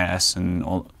tracking IS and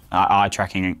eye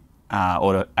tracking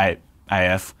auto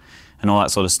AF and all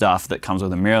that sort of stuff that comes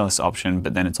with a mirrorless option,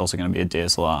 but then it's also going to be a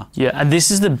DSLR. Yeah, and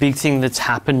this is the big thing that's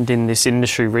happened in this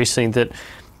industry recently that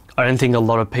I don't think a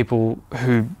lot of people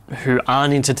who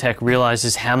aren't into tech realise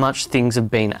is how much things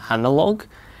have been analog,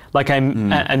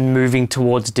 and moving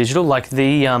towards digital. Like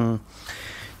the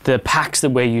packs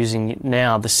that we're using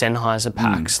now, the Sennheiser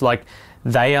packs, like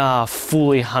they are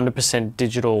fully 100%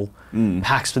 digital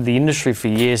packs, but the industry for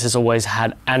years has always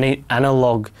had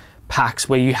analog packs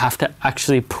where you have to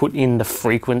actually put in the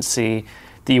frequency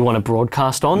that you want to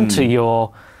broadcast on to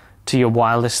your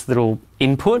wireless little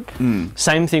input.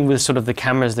 Same thing with sort of the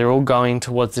cameras. They're all going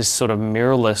towards this sort of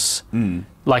mirrorless,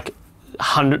 like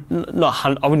I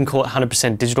wouldn't call it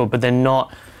 100% digital, but they're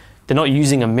not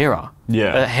using a mirror.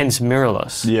 Yeah. Hence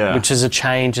mirrorless. Yeah. Which is a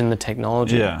change in the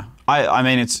technology. Yeah. I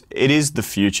mean, it is the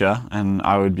future, and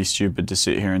I would be stupid to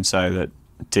sit here and say that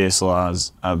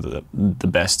DSLRs are the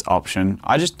best option.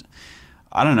 I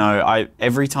don't know.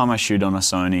 Every time I shoot on a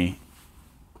Sony,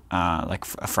 like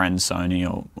a friend's Sony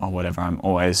or whatever, I'm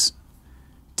always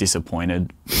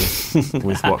disappointed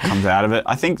with what comes out of it.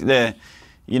 I think there's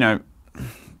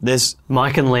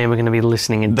Mike and Liam are going to be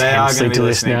listening intensely to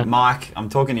this now. Mike, I'm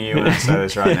talking to you when I say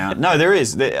this right now. No, there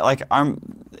is.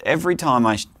 Every time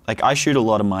I shoot a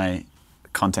lot of my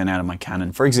content out of my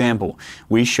Canon. For example,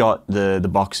 we shot the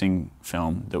boxing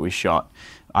film that we shot.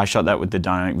 I shot that with the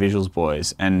Dynamic Visuals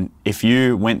boys, and if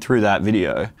you went through that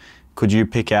video, could you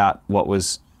pick out what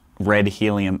was red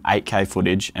helium 8K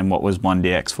footage and what was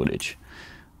 1DX footage?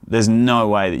 There's no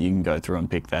way that you can go through and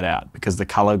pick that out because the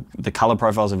color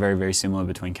profiles are very, very similar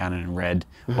between Canon and Red.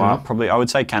 Well, I would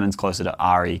say Canon's closer to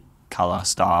RE color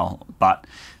style, but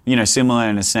similar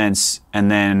in a sense. And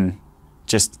then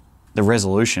just the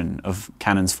resolution of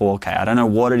Canon's 4K. I don't know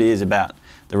what it is about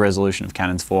the resolution of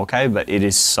Canon's 4K, but it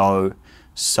is so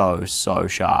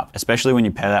sharp, especially when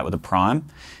you pair that with a prime.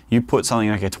 You put something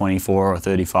like a 24 or a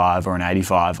 35 or an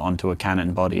 85 onto a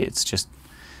Canon body, it's just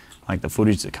like the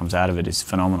footage that comes out of it is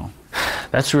phenomenal.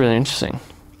 That's really interesting.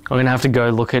 I'm going to have to go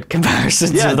look at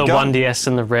comparisons of the 1DS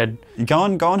and the Red. Go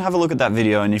and have a look at that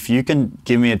video, and if you can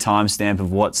give me a timestamp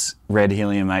of what's Red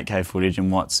Helium 8K footage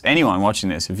and what's anyone watching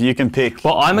this, if you can pick.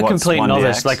 Well, I'm a complete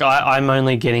novice. Like I'm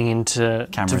only getting into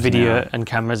video and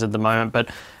cameras at the moment, but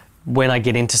when I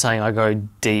get into something, I go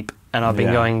deep, and I've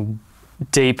been going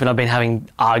deep, and I've been having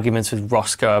arguments with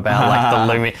Roscoe about like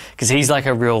the Lumia, because he's like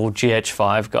a real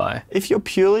GH5 guy. If you're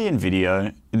purely in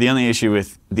video, the only issue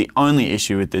with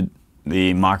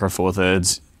the Micro Four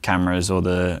Thirds cameras or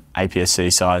the APS-C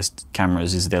sized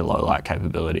cameras is their low light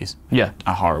capabilities. Yeah,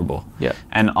 are horrible. Yeah,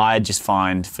 and I just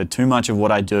find for too much of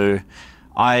what I do,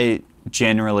 I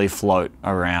generally float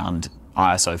around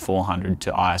ISO 400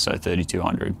 to ISO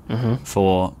 3200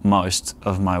 for most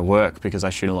of my work because I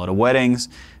shoot a lot of weddings,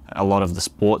 a lot of the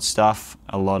sports stuff,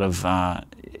 a lot of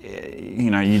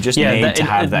you just need to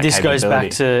have that this capability. goes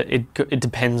back to it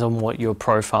depends on what you're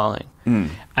profiling.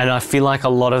 And I feel like a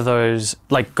lot of those,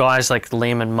 like guys like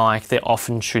Liam and Mike, they're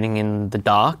often shooting in the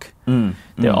dark.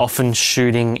 They're often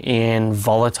shooting in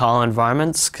volatile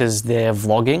environments because they're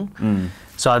vlogging.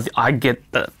 So I get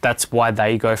that that's why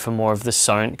they go for more of the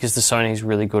Sony, because the Sony is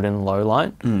really good in low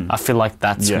light. I feel like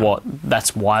that's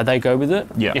why they go with it.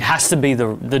 Yeah. It has to be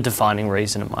the defining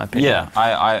reason, in my opinion. Yeah,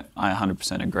 I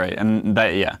 100% agree. And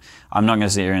I'm not going to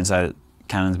sit here and say that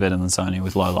Canon's better than Sony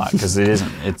with low light, because it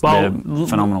isn't. They're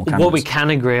phenomenal cameras. What we can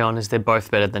agree on is they're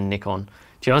both better than Nikon.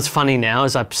 Do you know what's funny now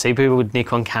is I see people with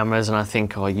Nikon cameras and I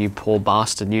think, oh, you poor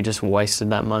bastard, you just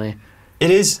wasted that money. It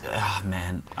is, oh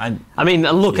man. I mean,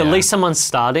 look, at least someone's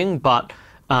starting, but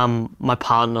my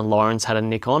partner Lauren's had a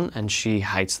Nikon and she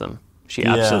hates them. She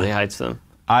absolutely hates them.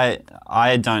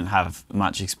 I don't have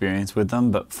much experience with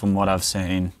them, but from what I've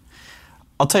seen,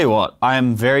 I'll tell you what, I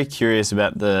am very curious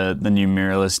about the new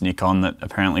mirrorless Nikon that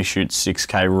apparently shoots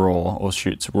 6K RAW or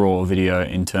shoots RAW video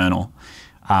internal,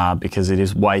 because it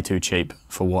is way too cheap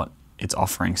for what it's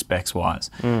offering specs-wise.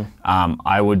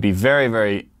 I would be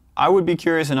I would be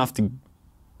curious enough to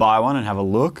buy one and have a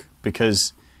look,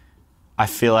 because I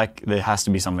feel like there has to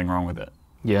be something wrong with it.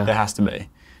 Yeah. There has to be,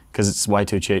 because it's way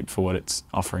too cheap for what it's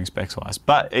offering specs-wise.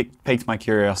 But it piqued my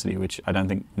curiosity, which I don't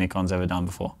think Nikon's ever done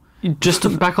before.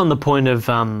 Just back on the point of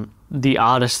the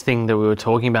artist thing that we were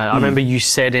talking about, I remember you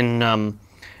said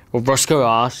Roscoe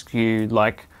asked you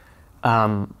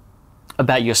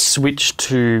about your switch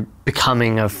to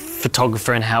becoming a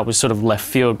photographer and how it was sort of left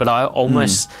field, but I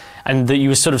almost, and that you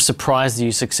were sort of surprised that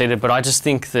you succeeded, but I just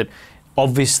think that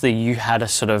obviously you had a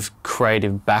sort of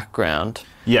creative background.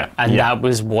 Yeah. And that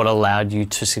was what allowed you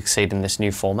to succeed in this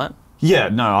new format. Yeah,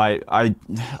 no,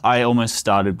 I almost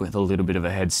started with a little bit of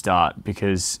a head start,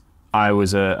 because I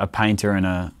was a painter and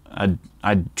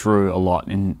I drew a lot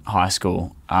in high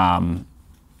school.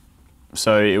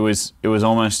 So it was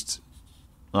almost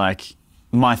like,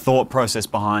 my thought process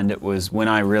behind it was, when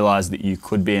I realized that you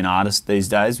could be an artist these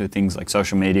days with things like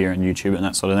social media and YouTube and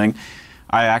that sort of thing,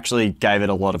 I actually gave it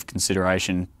a lot of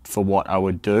consideration for what I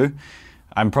would do.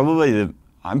 I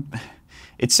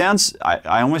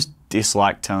almost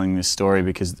dislike telling this story,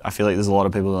 because I feel like there's a lot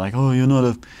of people that are like, oh, you're not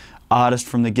an artist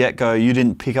from the get-go, you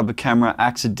didn't pick up a camera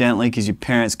accidentally because your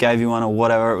parents gave you one or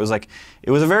whatever. It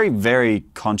was a very, very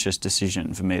conscious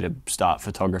decision for me to start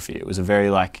photography. It was a very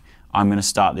I'm going to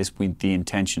start this with the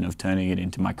intention of turning it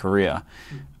into my career.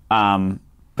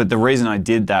 But the reason I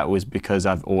did that was because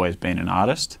I've always been an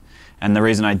artist. And the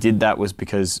reason I did that was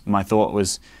because my thought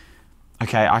was,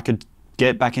 okay, I could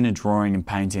get back into drawing and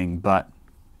painting, but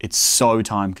it's so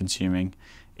time consuming.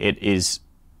 It is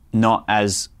not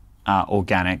as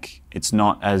organic. It's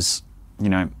not as,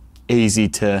 easy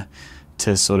to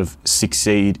sort of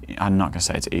succeed. I'm not going to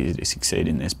say it's easy to succeed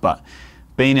in this, but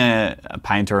being a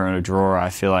painter and a drawer, I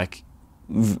feel like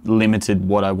limited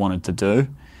what I wanted to do.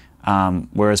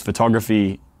 Whereas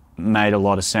photography made a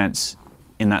lot of sense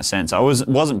in that sense. I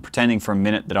wasn't pretending for a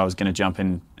minute that I was going to jump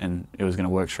in and it was going to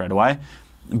work straight away,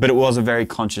 but it was a very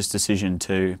conscious decision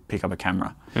to pick up a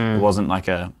camera. It wasn't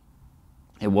a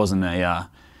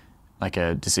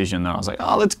decision that I was like,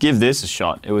 oh, let's give this a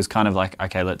shot. It was kind of like,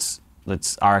 okay,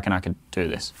 I reckon I could do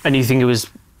this. And you think it was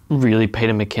really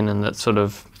Peter McKinnon that sort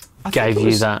of gave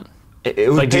you that?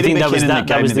 It was do you think that was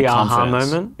the aha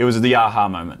confidence. moment? It was the aha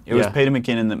moment. It was Peter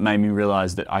McKinnon that made me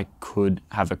realise that I could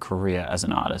have a career as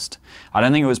an artist. I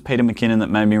don't think it was Peter McKinnon that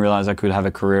made me realise I could have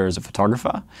a career as a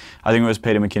photographer. I think it was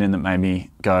Peter McKinnon that made me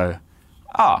go,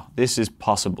 this is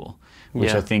possible,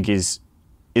 which I think is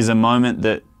a moment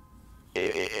that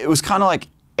it was kind of like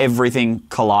everything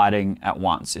colliding at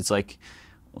once. It's like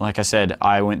I said,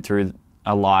 I went through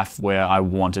a life where I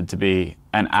wanted to be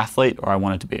an athlete, or I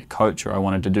wanted to be a coach, or I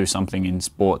wanted to do something in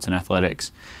sports and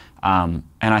athletics. And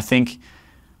I think,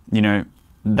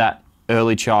 that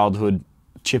early childhood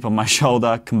chip on my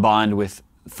shoulder, combined with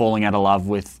falling out of love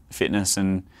with fitness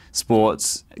and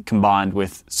sports, combined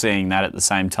with seeing that at the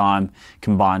same time,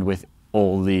 combined with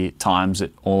all the times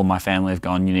that all of my family have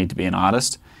gone, you need to be an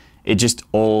artist, it just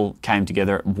all came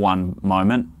together at one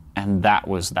moment. And that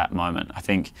was that moment. I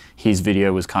think his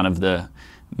video was kind of the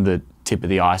tip of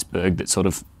the iceberg that sort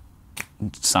of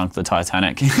sunk the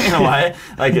Titanic in a way.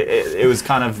 It was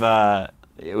kind of,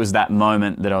 it was that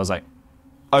moment that I was like,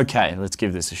 okay, let's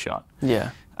give this a shot.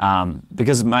 Yeah.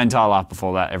 Because my entire life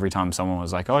before that, every time someone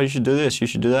was like, oh, you should do this, you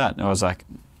should do that, and I was like,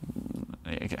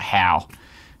 how?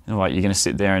 And you're going to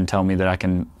sit there and tell me that I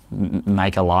can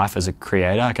make a life as a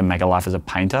creator, I can make a life as a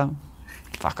painter?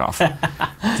 Fuck off.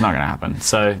 It's not going to happen.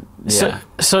 So, yeah.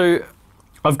 So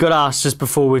I've got to ask, just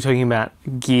before we're talking about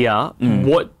gear,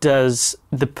 what does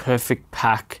the perfect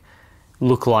pack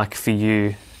look like for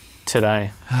you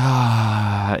today?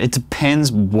 It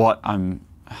depends what I'm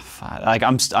like.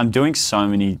 I'm doing so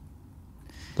many.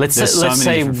 Let's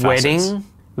say wedding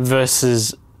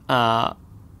versus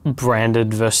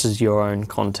branded versus your own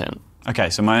content. Okay,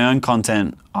 so my own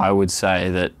content, I would say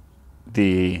that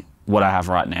what I have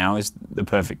right now is the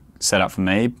perfect setup for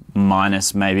me,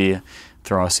 minus maybe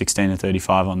throw a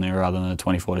 16-35 on there rather than a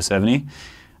 24-70.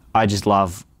 I just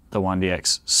love the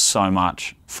 1DX so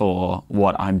much for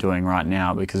what I'm doing right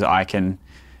now because I can,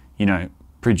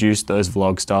 produce those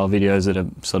vlog style videos that are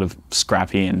sort of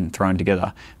scrappy and thrown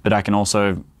together, but I can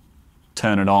also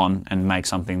turn it on and make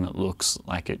something that looks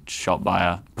like it's shot by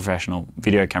a professional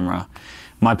video camera.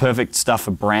 My perfect stuff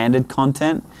for branded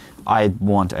content, I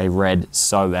want a red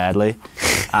so badly.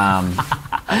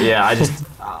 I just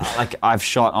I've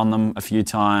shot on them a few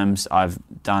times. I've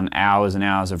done hours and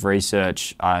hours of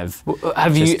research. Have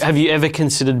you ever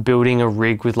considered building a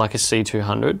rig with like a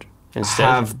C200 instead?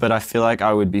 I have, but I feel like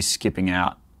I would be skipping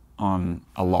out on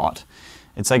a lot.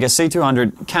 It's like a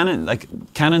C200.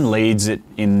 Canon leads it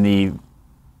in the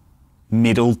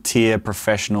middle tier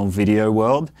professional video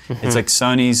world. Mm-hmm. It's like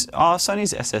Sony's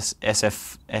SF7,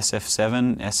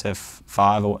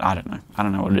 SF5, or I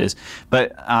don't know what it is.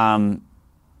 But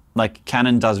like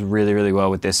Canon does really, really well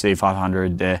with their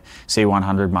C500, their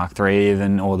C100 Mark III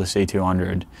even, or the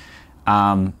C200.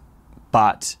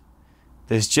 But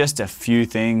there's just a few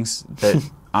things that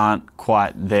aren't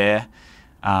quite there.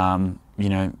 The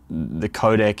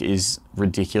codec is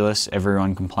ridiculous.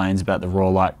 Everyone complains about the raw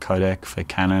light codec for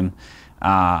Canon.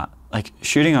 Like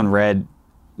shooting on red,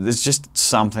 there's just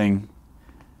something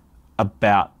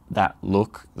about that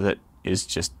look that is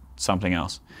just something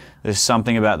else. There's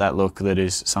something about that look that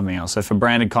is something else. So for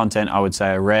branded content, I would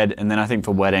say a red, and then I think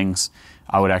for weddings,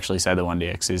 I would actually say the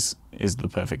 1DX is the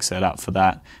perfect setup for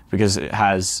that because it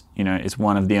has, it's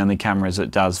one of the only cameras that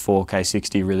does 4K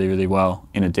 60 really, really well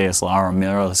in a DSLR or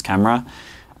mirrorless camera,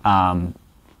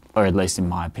 or at least in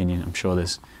my opinion. I'm sure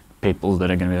there's people that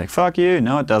are going to be like, fuck you,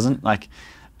 no it doesn't.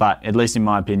 But at least in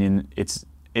my opinion, it's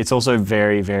also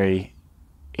very, very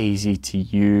easy to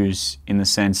use in the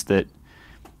sense that,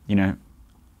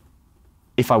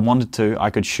 if I wanted to, I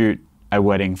could shoot a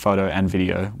wedding photo and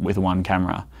video with one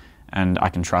camera and I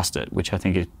can trust it, which I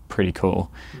think is pretty cool.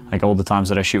 Like all the times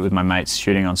that I shoot with my mates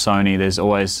shooting on Sony,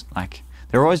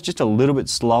 they're always just a little bit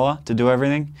slower to do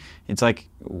everything. It's like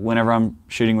whenever I'm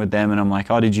shooting with them and I'm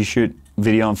like, oh, did you shoot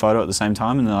video and photo at the same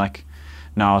time? And they're like,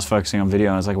 no, I was focusing on video.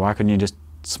 And I was like, why couldn't you just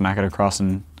smack it across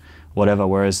and whatever?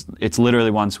 Whereas it's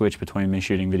literally one switch between me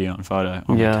shooting video and photo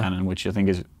on the Canon, which I think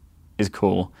is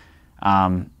cool.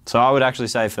 So I would actually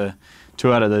say for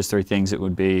 2 out of those 3 things, it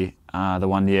would be the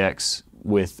 1DX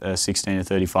with a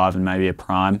 16-35 and maybe a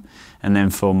prime. And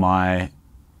then for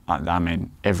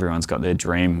everyone's got their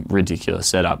dream ridiculous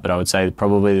setup, but I would say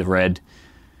probably the red,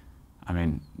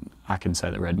 I can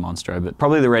say the red Monstro, but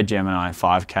probably the red Gemini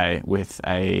 5K with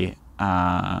a...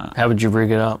 How would you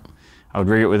rig it up? I would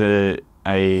rig it with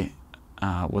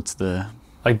what's the...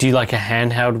 Like, do you like a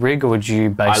handheld rig, or would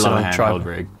you base it on a tripod? I love a handheld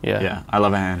rig. Yeah, I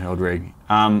love a handheld rig.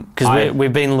 Because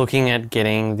we've been looking at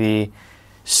getting the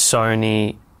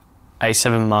Sony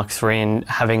A7 Mark III and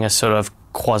having a sort of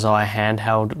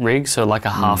quasi-handheld rig, so like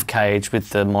a half cage with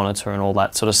the monitor and all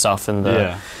that sort of stuff, and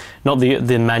not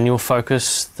the manual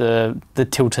focus, the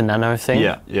Tilta Nano thing.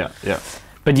 Yeah.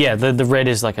 But yeah, the red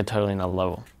is like a totally another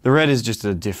level. The red is just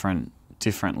a different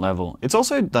level. It's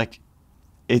also like,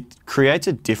 it creates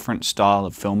a different style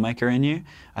of filmmaker in you.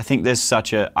 I think there's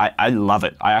I love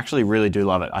it. I actually really do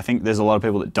love it. I think there's a lot of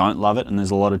people that don't love it, and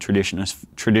there's a lot of traditional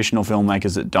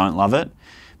filmmakers that don't love it.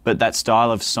 But that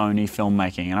style of Sony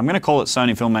filmmaking, and I'm going to call it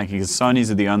Sony filmmaking because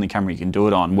Sony's are the only camera you can do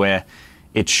it on, where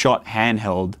it's shot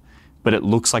handheld, but it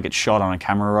looks like it's shot on a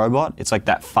camera robot. It's like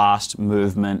that fast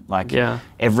movement,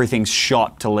 everything's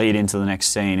shot to lead into the next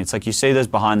scene. It's like you see those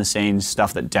behind the scenes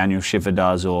stuff that Daniel Schiffer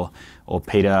does or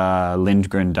Peter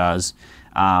Lindgren does,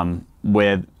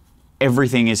 where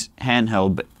everything is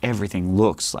handheld, but everything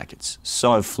looks like it's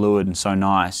so fluid and so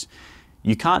nice.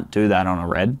 You can't do that on a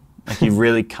red. Like you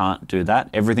really can't do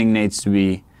that. Everything you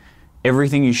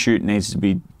shoot needs to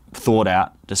be thought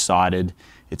out, decided.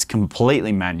 It's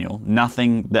completely manual.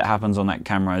 Nothing that happens on that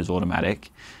camera is automatic.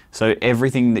 So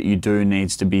everything that you do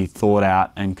needs to be thought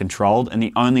out and controlled. And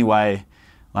the only way,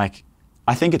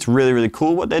 I think it's really, really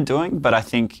cool what they're doing, but I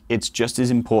think it's just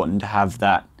as important to have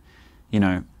that,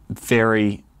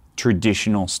 very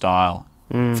traditional style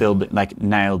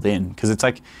nailed in. Because it's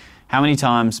like, how many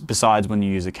times, besides when you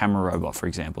use a camera robot, for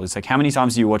example, it's like how many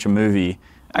times do you watch a movie?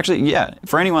 Actually, yeah,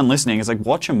 for anyone listening, it's like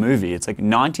watch a movie. It's like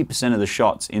 90% of the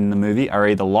shots in the movie are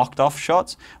either locked off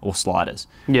shots or sliders.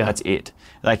 Yeah. That's it.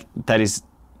 Like that is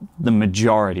the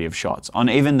majority of shots on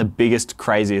even the biggest,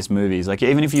 craziest movies. Like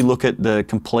even if you look at the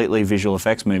completely visual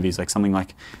effects movies, like something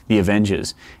like The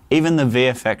Avengers, even the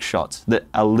VFX shots that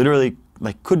are literally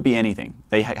like could be anything.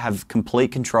 They have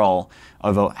complete control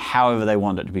over however they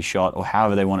want it to be shot or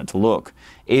however they want it to look.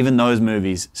 Even those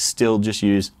movies still just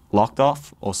use locked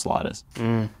off or sliders,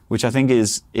 which I think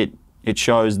is it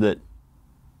shows that,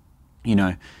 you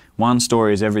know, one,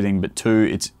 story is everything, but two,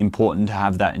 it's important to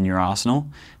have that in your arsenal.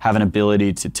 Have an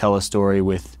ability to tell a story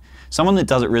with someone that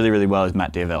does it really, really well is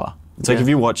Matt D'Avella. It's like if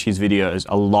you watch his videos,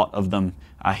 a lot of them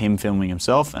are him filming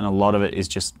himself, and a lot of it is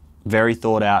just very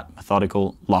thought out,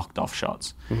 methodical, locked off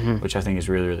shots, which I think is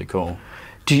really, really cool.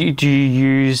 Do you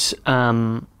use,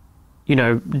 you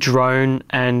know, drone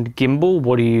and gimbal?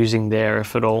 What are you using there,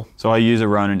 if at all? So I use a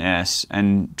Ronin S,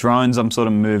 and drones I'm sort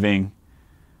of moving.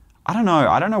 I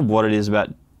don't know what it is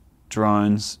about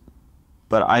drones,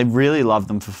 but I really love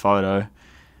them for photo,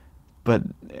 but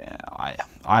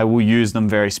I will use them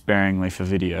very sparingly for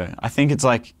video. I think it's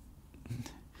like...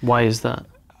 Why is that?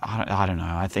 I don't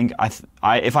know. I think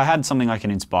if I had something I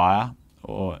can inspire,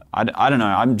 or I don't know,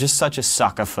 I'm just such a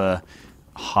sucker for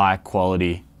high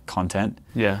quality content.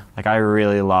 Yeah. Like I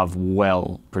really love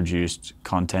well produced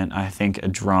content. I think a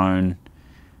drone,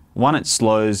 one, it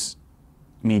slows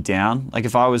me down. Like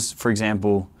if I was, for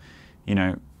example, you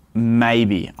know,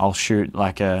 maybe I'll shoot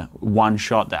like a one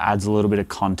shot that adds a little bit of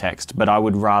context, but I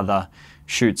would rather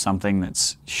shoot something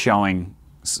that's showing,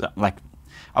 like,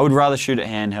 I would rather shoot it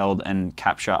handheld and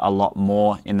capture a lot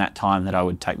more in that time that I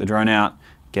would take the drone out,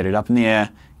 get it up in the air,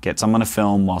 get someone to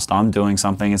film whilst I'm doing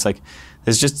something. It's like,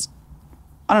 there's just,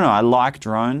 I don't know, I like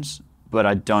drones, but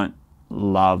I don't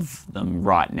love them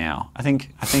right now. I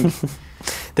think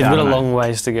They've got a long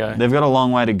ways to go. They've got a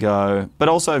long way to go, but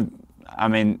also, I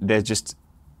mean, they're just,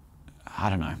 I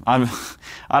don't know. I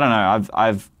don't know.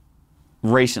 I've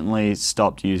recently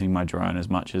stopped using my drone as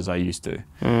much as I used to.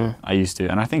 I used to,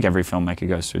 and I think every filmmaker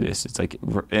goes through this. It's like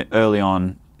early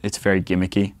on, it's very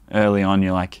gimmicky. Early on,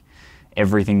 you're like,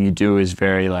 everything you do is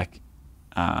very like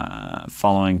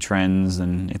following trends,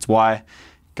 and it's why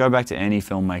go back to any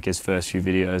filmmaker's first few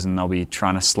videos, and they'll be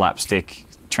trying to slapstick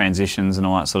transitions and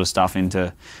all that sort of stuff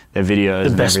into their videos.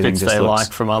 The best bits they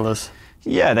like from others.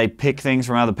 Yeah, they pick things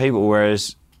from other people,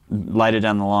 whereas later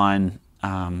down the line,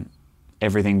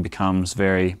 everything becomes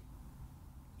very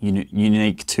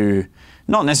unique to,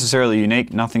 not necessarily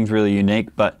unique, nothing's really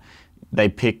unique, but they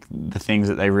pick the things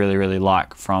that they really, really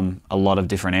like from a lot of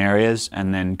different areas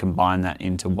and then combine that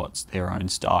into what's their own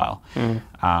style,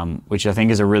 which I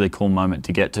think is a really cool moment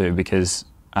to get to, because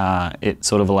it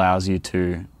sort of allows you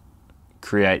to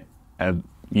create a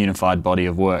unified body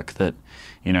of work that,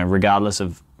 you know, regardless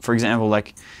of, for example,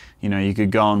 like, you know, you could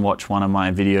go and watch one of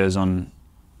my videos on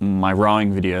my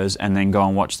rowing videos and then go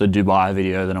and watch the Dubai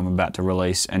video that I'm about to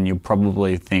release, and you'll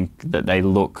probably think that they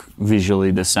look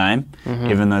visually the same,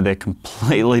 even though they're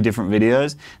completely different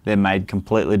videos. They're made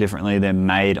completely differently. They're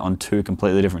made on two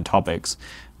completely different topics.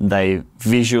 They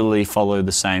visually follow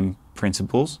the same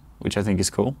principles, which I think is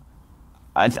cool.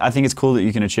 I think it's cool that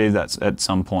you can achieve that at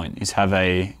some point, is have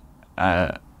a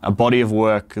body of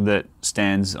work that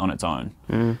stands on its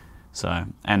own. So,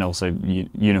 and also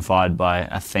unified by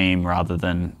a theme rather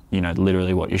than, you know,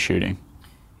 literally what you're shooting.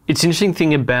 It's an interesting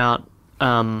thing about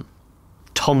Tom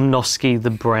Noske, the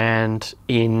brand,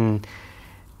 in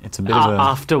it's a bit of a,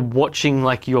 after watching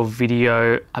like your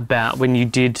video about when you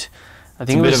did, I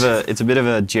think it's a bit of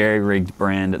a jerry-rigged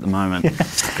brand at the moment,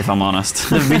 if I'm honest.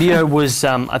 The video was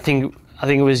I think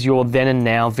it was your then and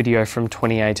now video from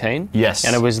 2018. Yes.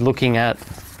 And it was looking at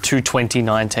to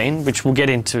 2019, which we'll get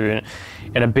into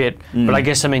in a bit. But I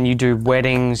guess, I mean, you do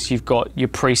weddings, you've got your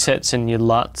presets and your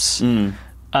LUTs,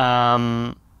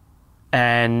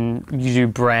 and you do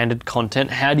branded content.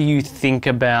 How are you thinking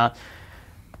about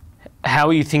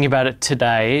it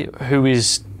today? Who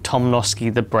is Tom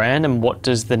Noske, the brand, and what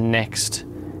does the next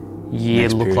year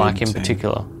look like in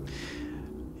particular?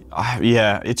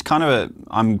 Yeah, it's kind of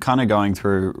I'm kind of going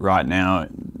through right now,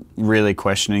 really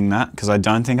questioning that, because I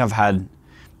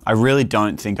really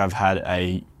don't think I've had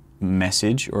a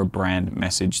message or a brand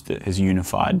message that has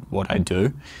unified what I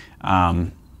do.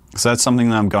 So that's something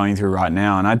that I'm going through right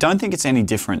now, and I don't think it's any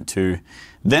different to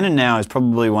Then and Now is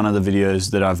probably one of the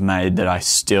videos that I've made that I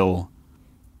still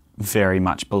very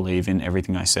much believe in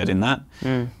everything I said in that.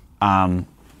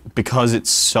 Because it's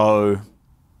so...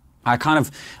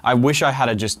 I wish I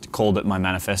had just called it my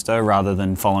manifesto rather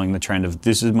than following the trend of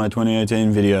this is my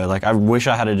 2018 video. Like, I wish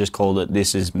I had just called it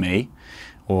this is me,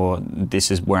 or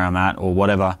this is where I'm at, or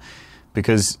whatever.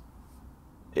 Because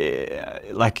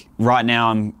like right now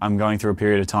I'm going through a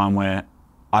period of time where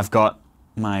I've got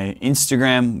my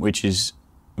Instagram, which is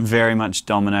very much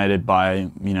dominated by,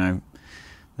 you know,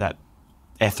 that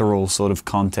ethereal sort of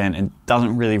content and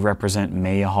doesn't really represent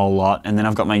me a whole lot. And then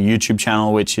I've got my YouTube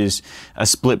channel, which is a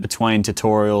split between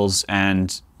tutorials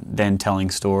and then telling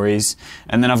stories.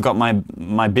 And then I've got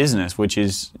my business, which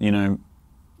is, you know,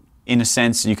 in a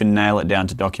sense, you can nail it down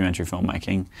to documentary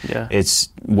filmmaking. Yeah. It's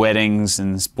weddings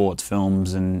and sports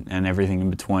films and everything in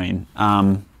between.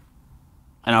 And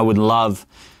I would love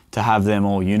to have them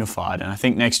all unified. And I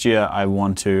think next year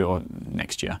the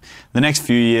next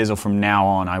few years or from now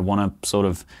on, I want to sort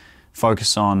of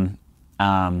focus on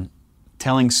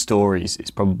telling stories is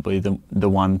probably the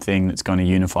one thing that's going to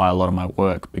unify a lot of my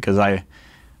work, because I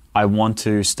want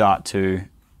to start to,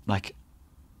 like,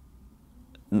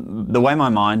 the way my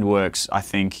mind works, I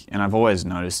think, and I've always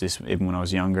noticed this even when I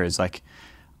was younger, is like,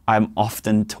 I'm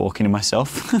often talking to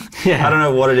myself. Yeah. I don't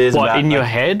know what it is. What, about, in your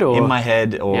head or? In my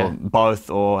head or Yeah. both,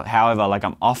 or however, like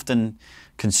I'm often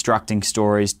constructing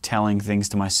stories, telling things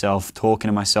to myself, talking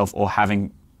to myself, or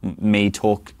having me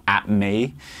talk at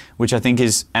me, which I think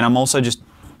is, and I'm also just,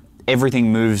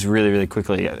 everything moves really, really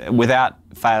quickly. Without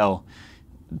fail,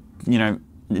 you know,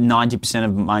 90%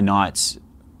 of my nights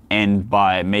end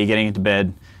by me getting into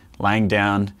bed, laying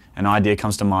down, an idea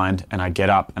comes to mind, and I get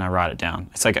up and I write it down.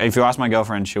 It's like, if you ask my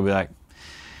girlfriend, she'll be like,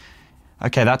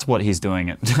 okay, that's what he's doing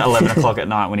at 11 o'clock at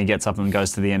night when he gets up and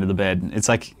goes to the end of the bed. It's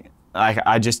like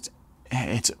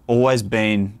it's always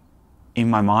been in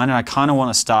my mind, and I kind of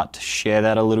want to start to share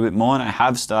that a little bit more, and I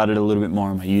have started a little bit more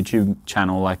on my YouTube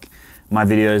channel, like my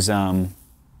videos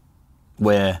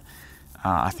where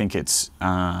I think it's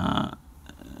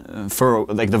for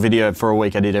like the video for a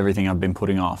week I did everything I've been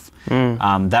putting off.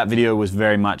 That video was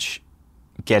very much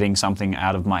getting something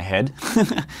out of my head.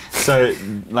 So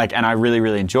like, and I really,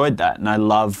 really enjoyed that, and I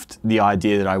loved the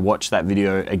idea that I watched that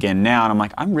video again now, and I'm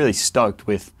like, I'm really stoked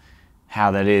with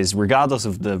how that is, regardless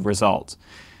of the results.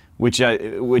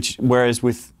 Whereas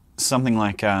with something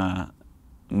like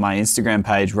my Instagram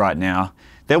page right now,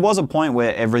 there was a point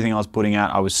where everything I was putting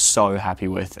out I was so happy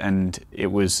with, and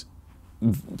it was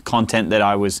content that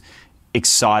I was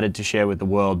excited to share with the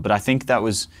world. But I think that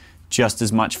was just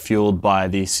as much fueled by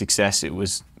the success it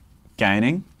was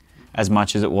gaining as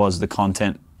much as it was the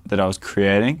content that I was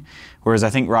creating. Whereas I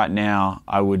think right now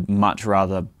I would much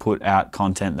rather put out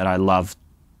content that I love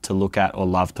to look at or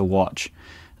love to watch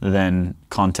than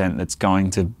content that's going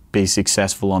to be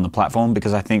successful on the platform,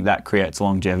 because I think that creates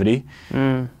longevity.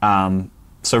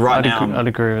 So right now I'd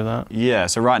agree with that. Yeah,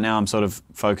 so right now I'm sort of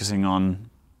focusing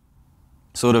on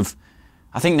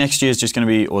I think next year is just going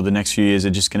to be, or the next few years are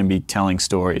just going to be telling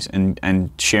stories and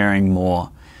sharing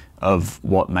more of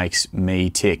what makes me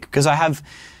tick. Because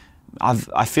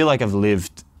I feel like I've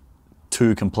lived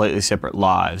two completely separate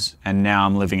lives, and now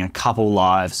I'm living a couple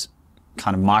lives,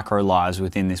 kind of micro lives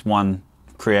within this one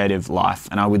creative life,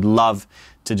 and I would love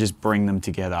to just bring them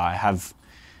together.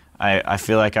 I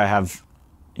feel like I have,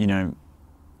 you know,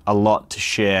 a lot to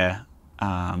share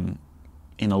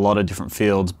in a lot of different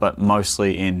fields, but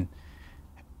mostly in,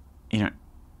 you know,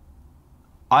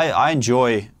 I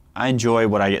enjoy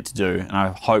what I get to do, and I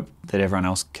hope that everyone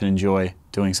else can enjoy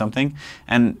doing something.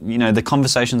 And you know, the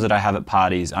conversations that I have at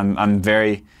parties, I'm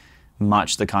very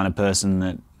much the kind of person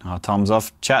that, Tom's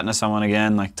off chatting to someone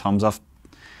again, like Tom's off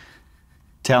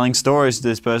telling stories to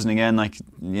this person again, like,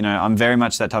 you know, I'm very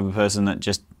much that type of person that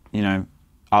just, you know,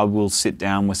 I will sit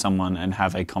down with someone and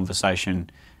have a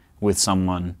conversation with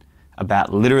someone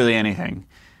about literally anything,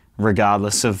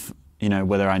 regardless of, you know,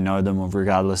 whether I know them or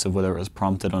regardless of whether it was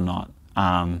prompted or not.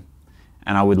 And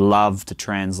I would love to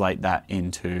translate that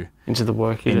into the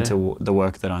work the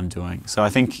work that I'm doing. So I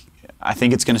think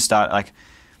it's going to start, like,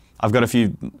 I've got a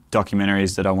few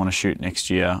documentaries that I want to shoot next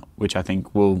year, which I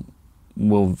think will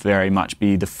very much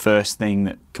be the first thing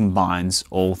that combines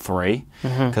all three,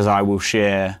 because I will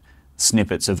share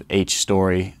snippets of each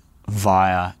story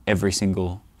via every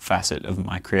single facet of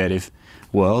my creative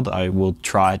world. I will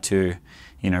try to,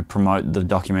 you know, promote the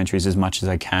documentaries as much as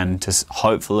I can to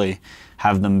hopefully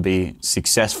have them be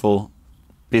successful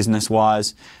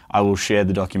business-wise. I will share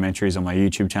the documentaries on my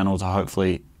YouTube channel to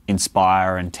hopefully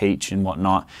inspire and teach and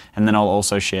whatnot, and then I'll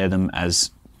also share them as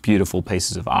beautiful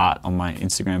pieces of art on my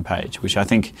Instagram page, which I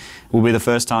think will be the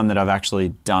first time that I've actually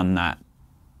done that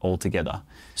all together.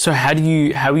 So how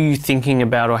are you thinking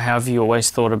about, or how have you always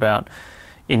thought about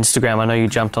Instagram? I know you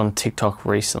jumped on TikTok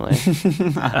recently.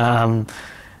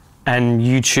 And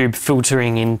YouTube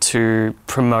filtering into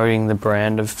promoting the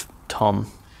brand of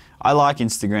Tom. I like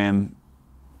Instagram.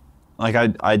 Like,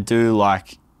 I do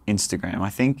like Instagram.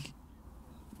 I think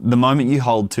the moment you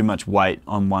hold too much weight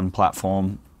on one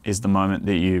platform is the moment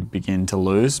that you begin to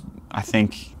lose. I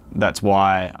think that's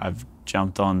why I've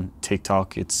jumped on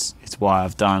TikTok. It's why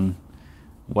I've done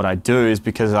what I do, is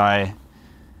because I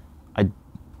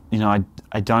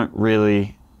don't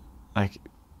really, like,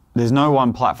 there's no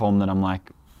one platform that I'm like,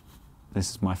 this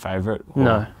is my favorite.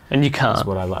 No, and you can't. That's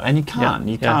what I love. And you can't.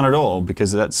 Yeah. You can't at all,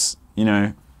 because that's,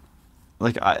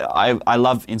 like I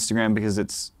love Instagram because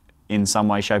it's in some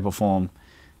way, shape or form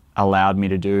allowed me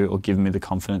to do or given me the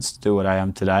confidence to do what I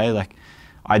am today. Like,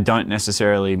 I don't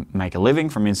necessarily make a living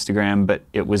from Instagram, but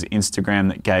it was Instagram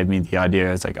that gave me the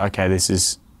idea. It's like, okay, this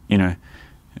is, we're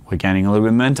gaining a little bit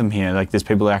of momentum here. Like, there's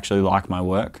people who actually like my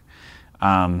work.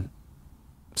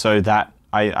 So that,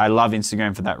 I love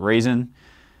Instagram for that reason.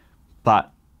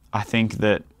 But I think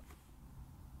that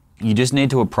you just need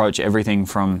to approach everything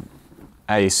from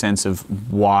a sense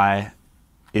of why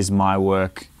is my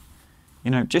work,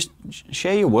 just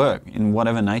share your work in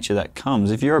whatever nature that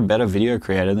comes. If you're a better video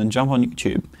creator, then jump on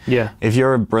YouTube. Yeah. If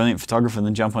you're a brilliant photographer,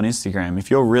 then jump on Instagram. If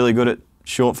you're really good at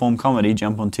short form comedy,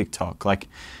 jump on TikTok. Like,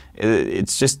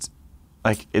 it's just,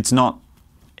 like, it's not,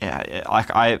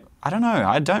 like, I don't know.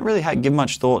 I don't really give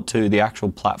much thought to the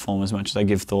actual platform as much as I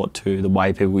give thought to the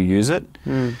way people use it.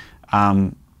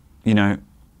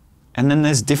 And then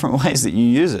there's different ways that you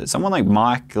use it. Someone like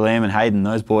Mike, Liam and Hayden,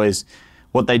 those boys,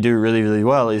 what they do really, really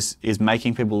well is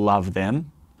making people love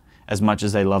them as much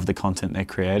as they love the content they're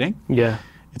creating. Yeah.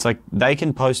 It's like they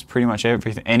can post pretty much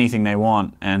anything they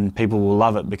want and people will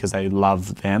love it because they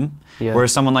love them. Yeah.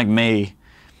 Whereas someone like me,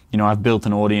 I've built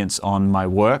an audience on my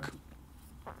work.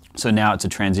 So now it's a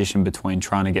transition between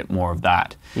trying to get more of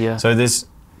that. Yeah. So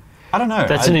I don't know.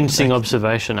 That's an interesting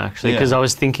observation, actually, because I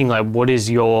was thinking, like, what is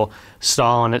your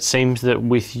style? And it seems that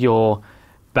with your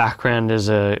background as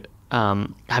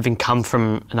having come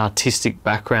from an artistic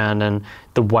background and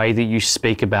the way that you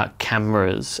speak about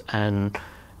cameras and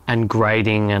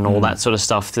grading and all that sort of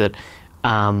stuff, that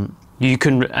you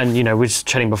can, and we were just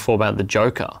chatting before about the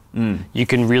Joker. You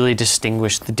can really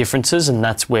distinguish the differences, and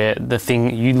that's where the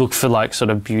thing you look for, like, sort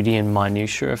of beauty and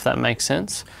minutiae, if that makes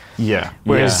sense. Yeah.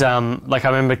 Whereas, like, I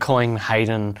remember calling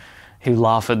Hayden, who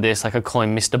laugh at this, like, I call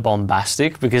him Mr.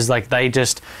 Bombastic, because, like, they're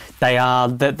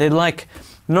like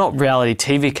not reality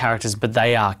TV characters, but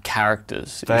they are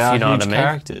characters. They are you know huge what I mean?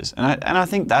 characters, and I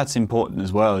think that's important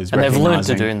as well. And they've learned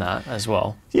to do that as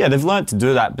well. Yeah, they've learned to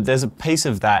do that, but there's a piece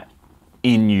of that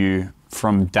in you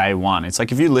from day one. It's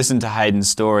like if you listen to Hayden's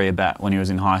story about when he was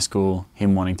in high school,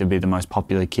 him wanting to be the most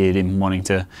popular kid, him wanting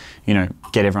to,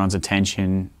 get everyone's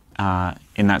attention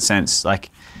in that sense, like,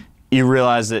 you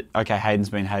realise that, okay, Hayden's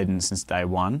been Hayden since day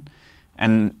one.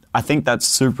 And I think that's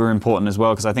super important as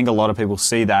well, because I think a lot of people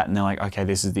see that and they're like, okay,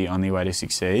 this is the only way to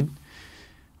succeed.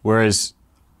 Whereas,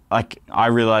 like, I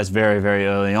realised very, very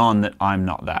early on that I'm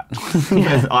not that.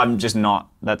 I'm just not,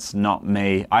 that's not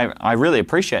me. I really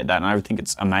appreciate that, and I think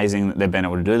it's amazing that they've been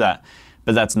able to do that,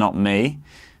 but that's not me.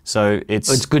 So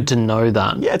it's good to know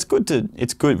that. Yeah,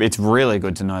 it's really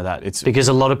good to know that. It's because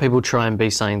a lot of people try and be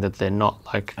saying that they're not,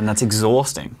 like, and that's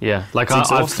exhausting. Yeah, like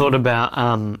I've thought about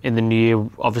in the new year,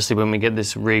 obviously when we get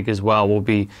this rig as well, we'll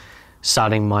be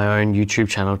starting my own YouTube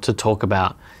channel to talk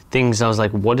about things. I was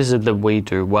like, what is it that we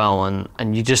do well?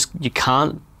 And you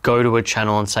can't go to a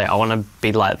channel and say, I want to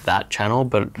be like that channel,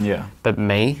 but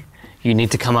me. You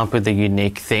need to come up with a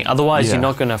unique thing. Otherwise, you're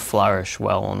not going to flourish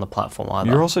well on the platform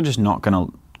either. You're also just not going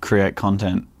to create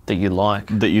content that you like,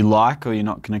 or you're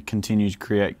not going to continue to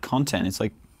create content. It's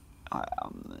like,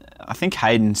 I think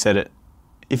Hayden said it.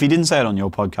 If he didn't say it on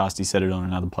your podcast, he said it on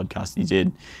another podcast he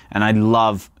did. And I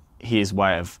love his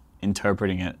way of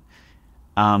interpreting it.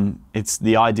 It's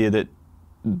the idea that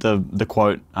the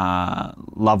quote,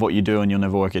 love what you do and you'll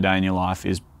never work a day in your life,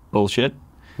 is bullshit.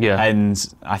 Yeah.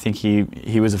 And I think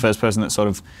he was the first person that sort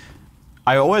of,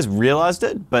 I always realised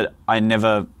it, but I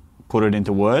never put it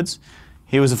into words.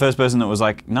 He was the first person that was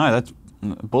like, no, that's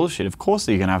bullshit. Of course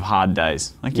you're going to have hard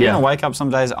days. Like, you're going to wake up some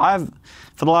days.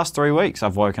 For the last 3 weeks,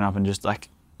 I've woken up and just, like,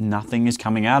 nothing is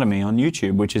coming out of me on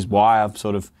YouTube, which is why I've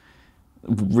sort of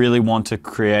really want to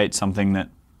create something that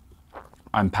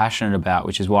I'm passionate about,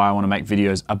 which is why I want to make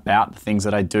videos about the things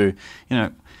that I do.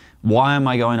 Why am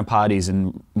I going to parties,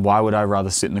 and why would I rather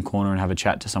sit in the corner and have a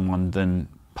chat to someone than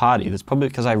party? That's probably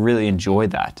because I really enjoy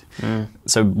that.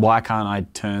 So why can't I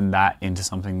turn that into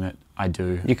something that I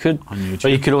do on YouTube?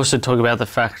 But you could also talk about the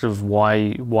fact of why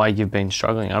you've been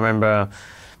struggling. I remember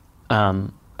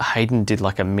Hayden did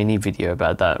like a mini video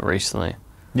about that recently.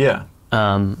 Yeah.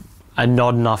 And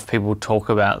not enough people talk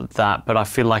about that, but I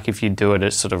feel like if you do it,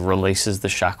 it sort of releases the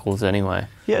shackles anyway.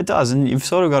 Yeah, it does, and you've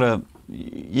sort of got to,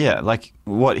 like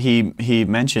what he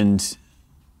mentioned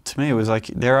to me was like,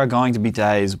 there are going to be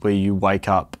days where you wake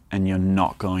up and you're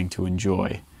not going to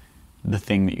enjoy the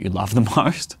thing that you love the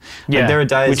most. Yeah, like, there are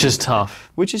days which is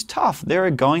tough. Which is tough. There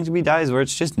are going to be days where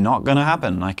it's just not going to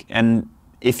happen. Like, and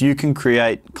if you can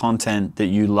create content that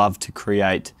you love to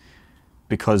create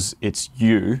because it's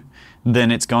you,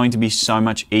 then it's going to be so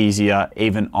much easier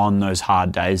even on those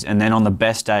hard days. And then on the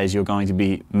best days, you're going to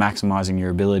be maximizing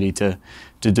your ability to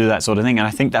do that sort of thing. And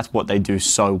I think that's what they do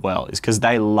so well, is because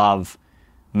they love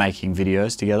making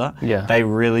videos together. Yeah. They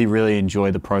really, really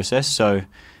enjoy the process. So,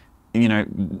 you know,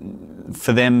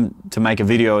 for them to make a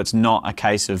video, it's not a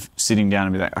case of sitting down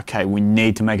and be like, okay, we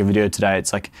need to make a video today.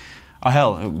 It's like, oh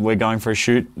hell, we're going for a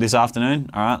shoot this afternoon.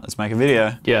 All right, let's make a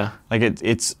video. Yeah. Like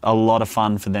it's a lot of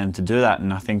fun for them to do that,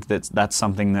 and I think that's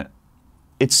something that,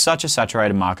 it's such a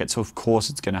saturated market, so of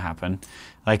course it's going to happen.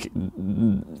 Like,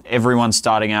 everyone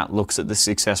starting out looks at the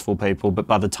successful people, but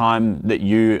by the time that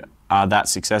you are that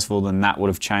successful, then that would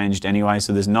have changed anyway.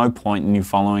 So there's no point in you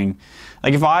following.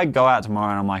 Like, if I go out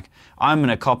tomorrow and I'm like, I'm going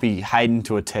to copy Hayden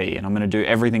to a T and I'm going to do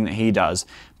everything that he does,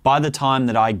 by the time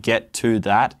that I get to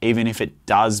that, even if it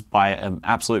does by an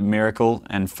absolute miracle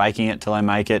and faking it till I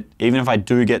make it, even if I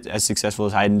do get as successful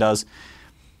as Hayden does,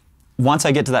 once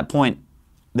I get to that point,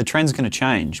 the trend's going to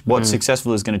change. What's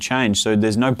successful is going to change. So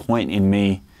there's no point in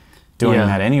me doing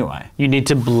that anyway. You need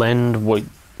to blend what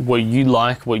you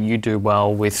like, what you do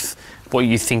well, with what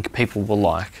you think people will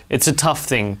like. It's a tough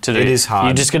thing to do. It is hard.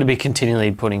 You're just going to be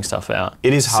continually putting stuff out.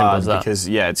 It is Simple hard as that. because,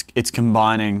 it's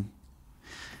combining.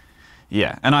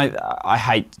 Yeah, and I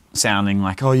hate sounding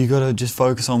like, oh, you got to just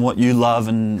focus on what you love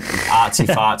and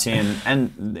artsy-fartsy,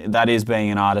 and that is being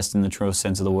an artist in the truest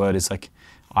sense of the word. It's like,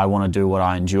 I want to do what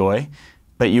I enjoy,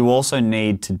 but you also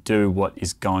need to do what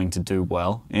is going to do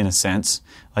well, in a sense.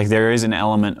 Like, there is an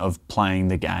element of playing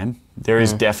the game. There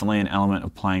is definitely an element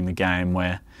of playing the game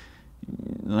where,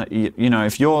 you know,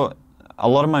 a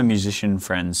lot of my musician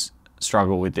friends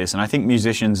struggle with this, and I think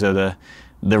musicians are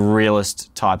the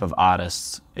realest type of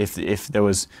artists. If there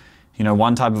was, you know,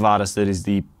 one type of artist that is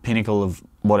the pinnacle of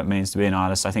what it means to be an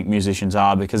artist, I think musicians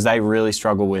are, because they really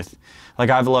struggle with, like,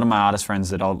 I have a lot of my artist friends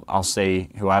that I'll see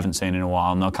who I haven't seen in a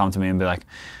while, and they'll come to me and be like,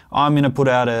 I'm going to put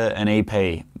out an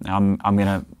EP. I'm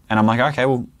like, okay,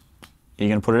 well, are you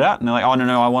going to put it out? And they're like, oh,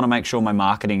 no, I want to make sure my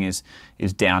marketing is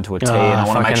down to a T, and I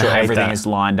want to make sure everything is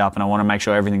lined up, and I want to make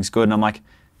sure everything's good. And I'm like,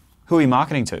 who are you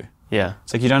marketing to? Yeah.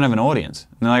 It's like, you don't have an audience.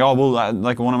 And they're like, oh, well, I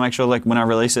want to make sure, like, when I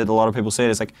release it, a lot of people see it.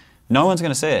 It's like, no one's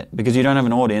going to see it because you don't have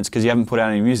an audience, because you haven't put out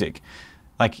any music.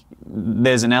 Like,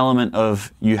 there's an element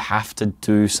of, you have to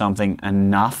do something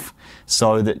enough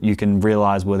so that you can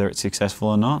realise whether it's successful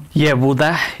or not. Yeah, well,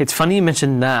 it's funny you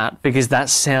mentioned that, because that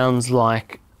sounds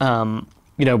like,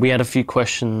 you know, we had a few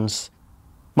questions.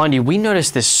 Mind you, we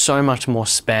noticed there's so much more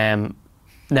spam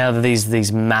now that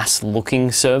these mass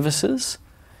looking services.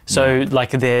 So,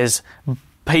 like, there's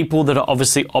people that are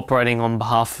obviously operating on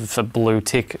behalf of a blue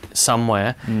tick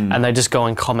somewhere, and they just go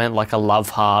and comment like a love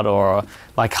heart or a,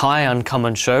 like, hi,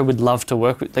 Uncommon Show, would love to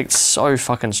work with. Like, it's so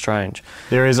fucking strange.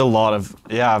 There is a lot of,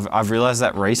 I've realised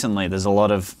that recently. There's a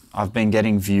lot of, I've been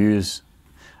getting views.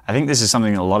 I think this is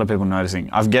something that a lot of people are noticing.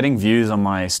 I'm getting views on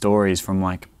my stories from,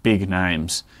 like, big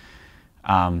names.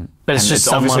 But it's just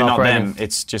it's obviously not operating. them.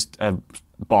 It's just a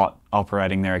bot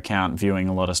operating their account, viewing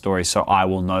a lot of stories. So I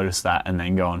will notice that and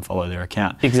then go and follow their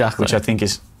account. Exactly. Which I think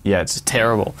is, it's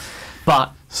terrible.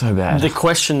 But so bad. The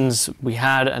questions we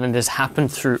had, and it has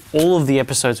happened through all of the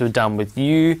episodes we've done with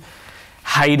you,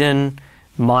 Hayden,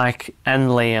 Mike, and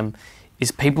Liam,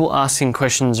 is people asking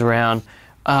questions around,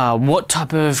 what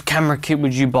type of camera kit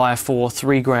would you buy for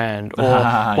 $3,000?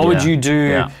 Or what would you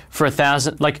do for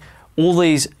 $1,000? Like, all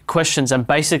these questions, and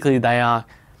basically they are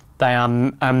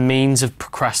a means of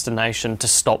procrastination to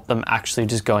stop them actually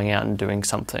just going out and doing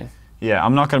something. Yeah,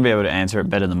 I'm not going to be able to answer it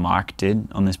better than Mike did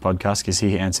on this podcast, because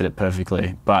he answered it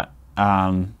perfectly. But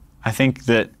I think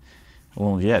that,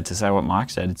 to say what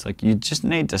Mike said, it's like, you just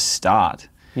need to start.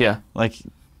 Yeah. Like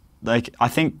I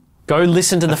think... Go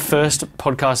listen to the first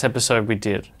podcast episode we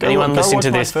did. Anyone listening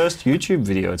to this? My first YouTube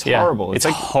video. It's horrible. It's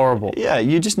like, horrible. Yeah,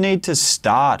 you just need to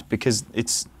start, because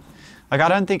it's... Like,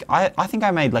 I think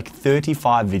I made like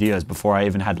 35 videos before I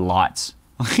even had lights.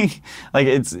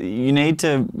 Like,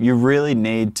 you really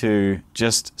need to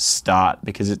just start,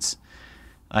 because it's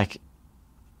like,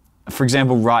 for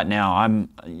example, right now,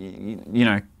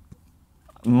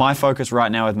 my focus right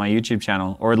now with my YouTube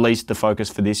channel, or at least the focus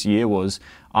for this year, was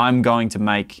I'm going to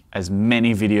make as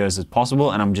many videos as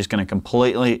possible, and I'm just going to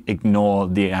completely ignore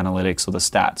the analytics or the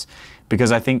stats,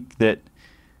 because I think that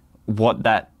what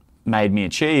that made me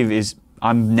achieve is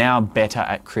I'm now better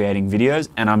at creating videos,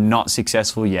 and I'm not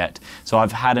successful yet. So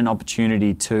I've had an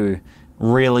opportunity to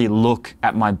really look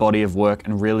at my body of work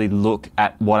and really look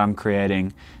at what I'm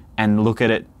creating and look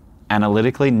at it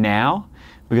analytically now,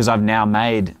 because I've now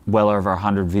made well over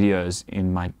 100 videos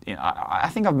in my. I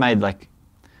think I've made 90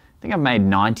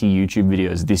 YouTube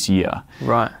videos this year.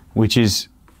 Right. Which is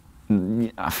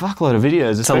a fuckload of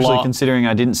videos, especially considering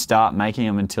I didn't start making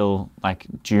them until like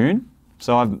June.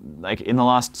 So I've in the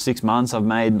last 6 months I've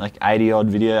made like 90 odd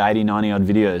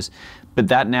videos. But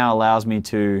that now allows me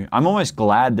to, I'm almost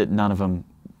glad that none of them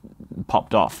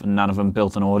popped off and none of them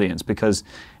built an audience, because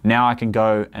now I can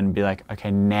go and be like, okay,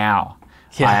 now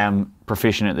I am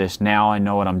proficient at this. Now I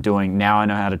know what I'm doing. Now I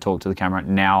know how to talk to the camera.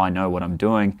 Now I know what I'm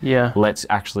doing. Yeah. Let's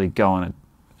actually go and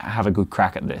have a good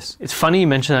crack at this. It's funny you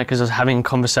mention that, because I was having a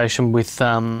conversation with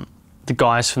the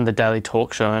guys from the Daily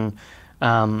Talk Show, and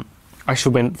I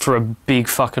actually went for a big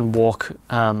fucking walk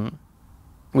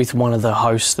with one of the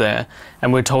hosts there,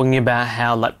 and we're talking about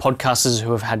how like podcasters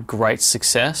who have had great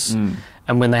success,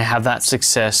 and when they have that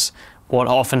success, what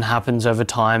often happens over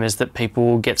time is that people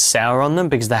will get sour on them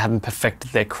because they haven't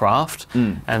perfected their craft.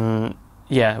 And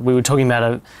yeah, we were talking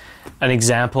about an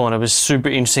example, and it was super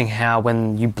interesting how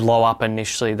when you blow up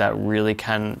initially, that really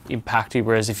can impact you,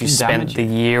 whereas if you spent the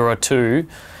year or two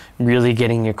really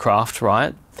getting your craft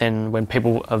right, then when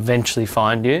people eventually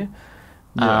find you,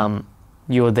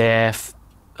 you're there.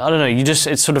 I don't know,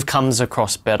 it sort of comes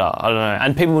across better. I don't know.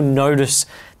 And people notice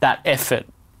that effort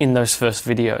in those first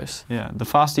videos. Yeah, the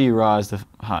faster you rise, the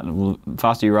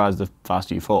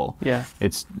faster you fall. Yeah.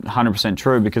 It's 100%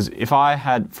 true, because if I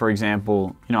had, for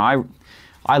example,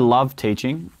 I love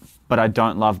teaching, but I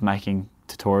don't love making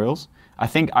tutorials. I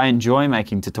think I enjoy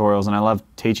making tutorials and I love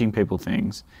teaching people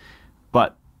things,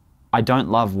 but I don't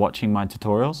love watching my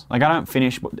tutorials. Like, I don't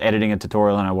finish editing a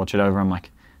tutorial and I watch it over and I'm like,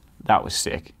 that was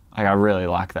sick. Like, I really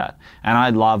like that. And I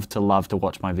love to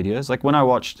watch my videos. Like, when I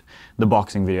watched the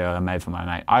boxing video I made for my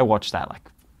mate, I watched that like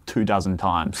 24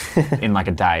 times in like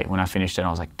a day. When I finished it, I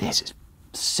was like, this is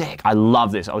sick. I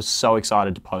love this. I was so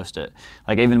excited to post it.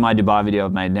 Like, even my Dubai video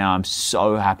I've made now, I'm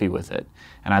so happy with it.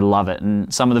 And I love it.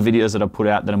 And some of the videos that I put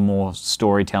out that are more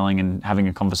storytelling and having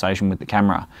a conversation with the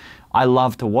camera, I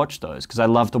love to watch those, because I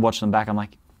love to watch them back. I'm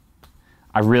like,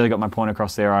 I really got my point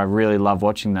across there. I really love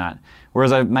watching that.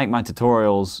 Whereas I make my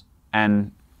tutorials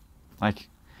and like,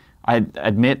 I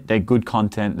admit they're good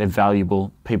content, they're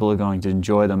valuable, people are going to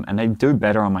enjoy them, and they do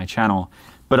better on my channel.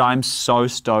 But I'm so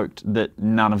stoked that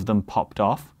none of them popped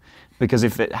off, because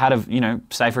if it had,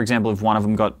 say for example, if one of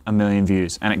them got 1 million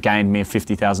views and it gained me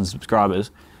 50,000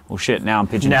 subscribers, well shit, now I'm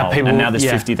pigeonholed. And now there's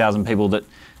 50,000 people that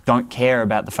don't care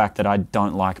about the fact that I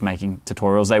don't like making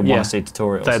tutorials. They want to see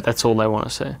tutorials. That's all they want to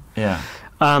see. Yeah.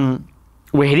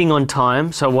 We're hitting on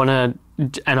time, so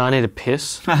I need a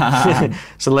piss.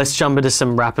 So let's jump into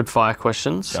some rapid fire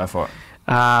questions. Go for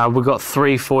it. We've got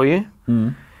 3 for you.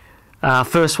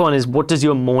 First one is, what does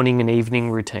your morning and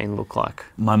evening routine look like?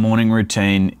 My morning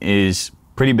routine is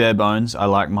pretty bare bones. I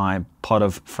like my pot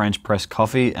of French press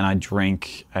coffee and I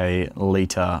drink a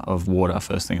litre of water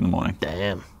first thing in the morning.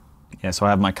 Damn. Yeah, so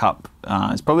I have my cup.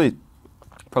 It's probably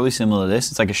similar to this.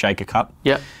 It's like a shaker cup.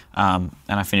 Yep. And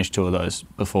I finish 2 of those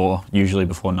usually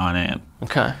before 9 a.m.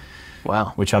 Okay.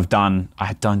 Wow. Which I've done.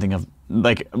 I don't think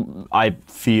I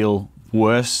feel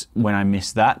worse when I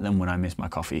miss that than when I miss my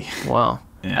coffee. Wow.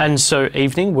 Yeah. And so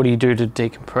evening, what do you do to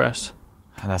decompress?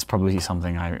 That's probably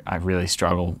something I really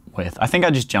struggle with. I think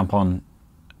I just jump on.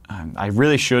 I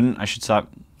really shouldn't. I should start.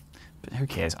 But who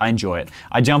cares? I enjoy it.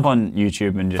 I jump on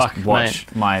YouTube and just watch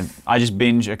I just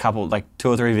binge a couple, like 2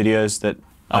 or 3 videos that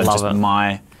are just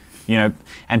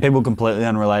and people completely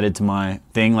unrelated to my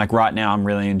thing. Like right now, I'm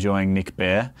really enjoying Nick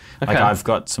Bear. Okay. Like I've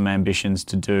got some ambitions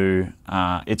to do.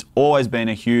 It's always been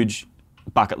a huge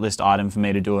bucket list item for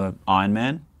me to do an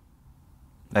Ironman,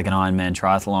 like an Ironman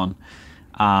triathlon.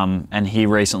 And he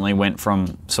recently went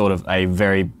from sort of a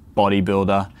very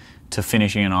bodybuilder to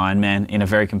finishing an Ironman in a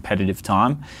very competitive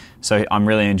time. So I'm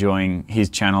really enjoying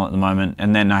his channel at the moment.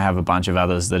 And then I have a bunch of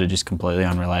others that are just completely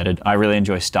unrelated. I really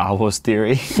enjoy Star Wars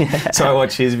theory. So I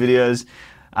watch his videos.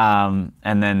 And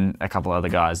then a couple other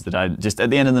guys that I just,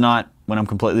 at the end of the night, when I'm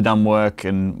completely done work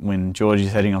and when George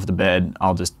is heading off to bed,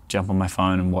 I'll just jump on my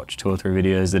phone and watch 2 or 3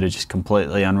 videos that are just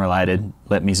completely unrelated.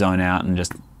 Let me zone out and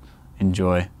just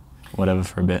enjoy whatever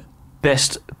for a bit.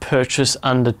 Best purchase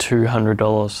under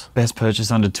 $200? Best purchase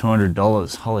under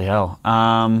 $200. Holy hell.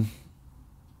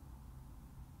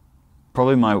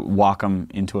 Probably my Wacom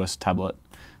Intuos tablet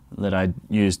that I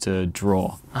use to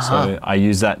draw. So I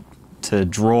use that to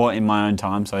draw in my own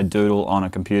time. So I doodle on a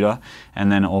computer,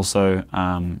 and then also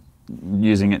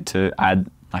using it to add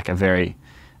like a very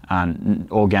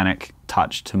organic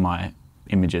touch to my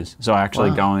images. So I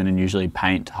actually go in and usually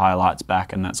paint highlights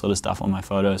back and that sort of stuff on my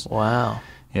photos. Wow.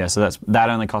 Yeah, so that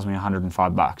only cost me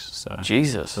 $105. So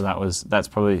Jesus. So that's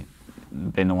probably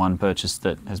been the one purchase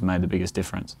that has made the biggest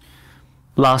difference.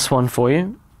 Last one for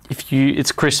you.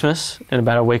 It's Christmas in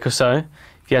about a week or so.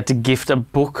 If you had to gift a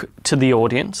book to the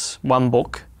audience, one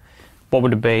book, what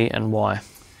would it be and why?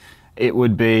 It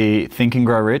would be Think and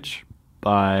Grow Rich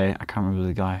by, I can't remember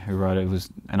the guy who wrote it. It was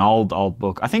an old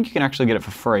book. I think you can actually get it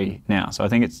for free now. So I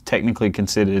think it's technically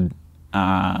considered,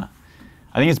 I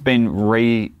think it's been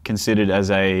reconsidered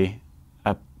as a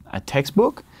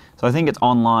textbook. So I think it's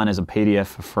online as a PDF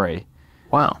for free.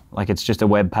 Wow. Like it's just a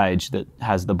web page that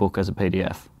has the book as a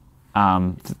PDF.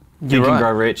 Think You're and right.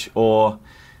 Grow Rich or...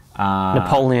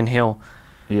 Napoleon Hill.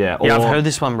 Yeah. Yeah, I've heard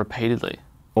this one repeatedly.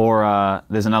 Or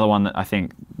there's another one that I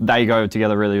think they go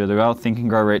together really, really well. Think and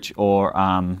Grow Rich or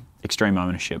Extreme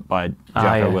Ownership by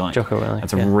Jocko Willink. Jocko Willink.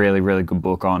 That's a really, really good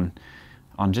book on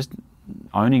just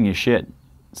owning your shit.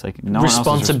 It's like no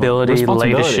responsibility, one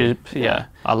else is leadership. Yeah,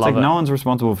 I love it's like it. no one's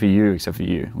responsible for you except for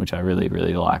you, which I really,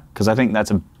 really like. Because I think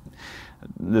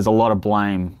there's a lot of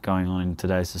blame going on in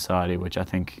today's society, which I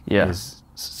think is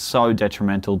so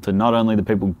detrimental to not only the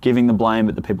people giving the blame,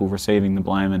 but the people receiving the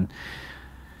blame. And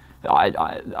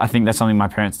I think that's something my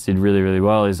parents did really, really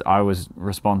well, is I was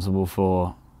responsible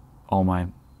for all my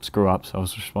screw-ups. I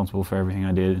was responsible for everything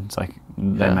I did. It's like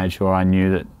they made sure I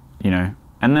knew that,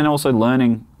 and then also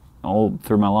learning all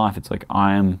through my life, it's like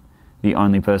I am the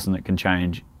only person that can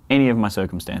change any of my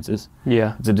circumstances.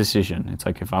 Yeah. It's a decision. It's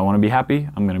like if I want to be happy,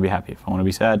 I'm going to be happy. If I want to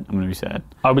be sad, I'm going to be sad.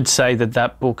 I would say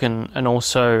that book and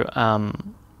also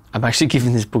I'm actually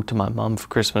giving this book to my mum for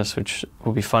Christmas, which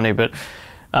will be funny, but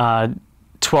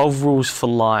 12 Rules for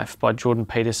Life by Jordan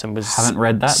Peterson was I haven't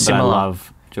read that, similar. but I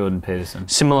love Jordan Peterson.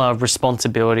 Similar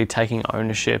responsibility, taking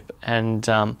ownership, and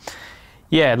not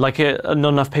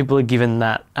enough people are given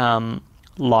that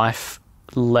life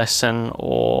lesson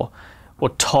or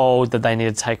told that they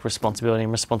need to take responsibility,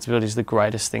 and responsibility is the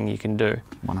greatest thing you can do.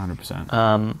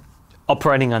 100%.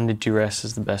 Operating under duress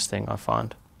is the best thing I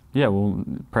find. Yeah, well,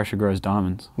 pressure grows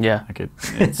diamonds. Yeah. Like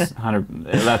it's 100.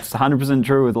 That's 100%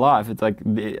 true with life. It's like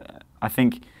I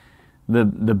think the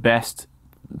best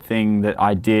thing that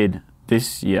I did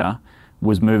this year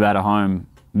was move out of home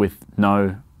with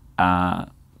no,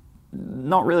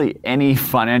 not really any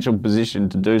financial position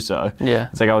to do so. Yeah.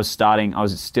 It's like I was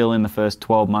still in the first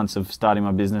 12 months of starting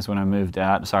my business when I moved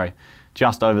out. Sorry,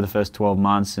 just over the first 12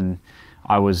 months, and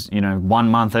I was, 1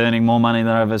 month earning more money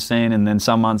than I've ever seen, and then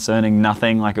some months earning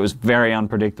nothing. Like it was very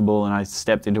unpredictable, and I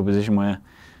stepped into a position where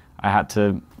I had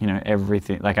to,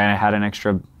 everything. Like I had an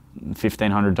extra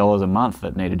 $1,500 a month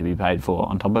that needed to be paid for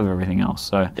on top of everything else.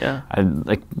 So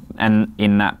and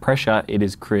in that pressure, it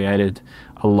has created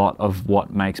a lot of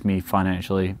what makes me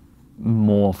financially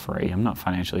more free. I'm not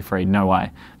financially free, no way,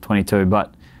 22,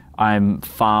 but I'm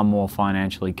far more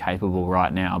financially capable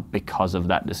right now because of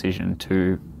that decision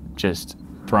to just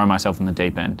throw myself in the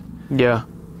deep end. Yeah,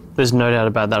 there's no doubt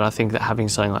about that. I think that having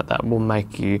something like that will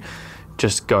make you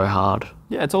just go hard.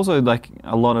 Yeah, it's also like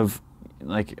a lot of,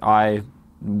 like I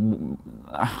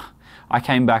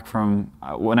came back from,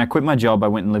 when I quit my job, I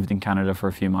went and lived in Canada for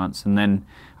a few months, and then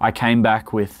I came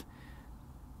back with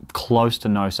close to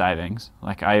no savings.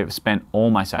 Like I spent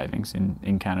all my savings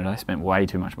in Canada. I spent way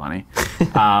too much money.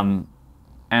 And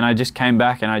I just came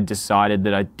back and I decided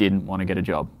that I didn't want to get a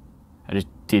job. I just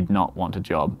did not want a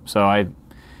job. So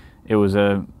it was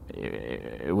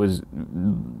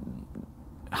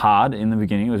hard in the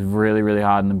beginning. It was really, really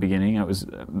hard in the beginning. It was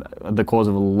the cause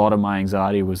of a lot of my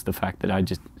anxiety was the fact that I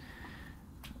just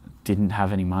didn't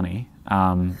have any money.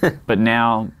 But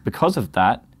now, because of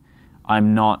that,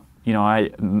 I'm not,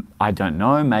 I don't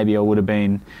know, maybe I would have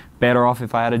been better off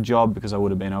if I had a job because I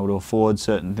would have been able to afford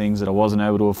certain things that I wasn't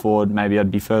able to afford. Maybe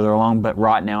I'd be further along. But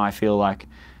right now I feel like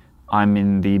I'm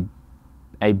in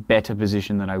a better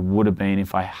position than I would have been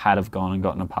if I had have gone and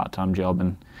gotten a part-time job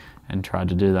and tried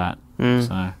to do that.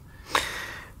 So,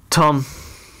 Tom,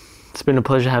 it's been a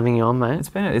pleasure having you on, mate. It's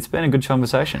been a good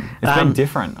conversation. It's been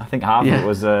different. I think half of it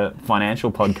was a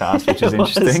financial podcast, which is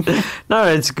interesting. No,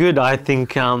 it's good. I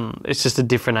think it's just a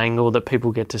different angle that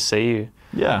people get to see you.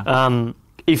 Yeah.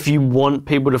 If you want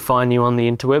people to find you on the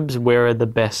interwebs, where are the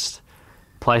best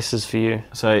places for you?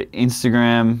 So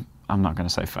Instagram. I'm not going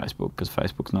to say Facebook because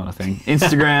Facebook's not a thing.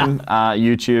 Instagram,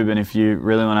 YouTube, and if you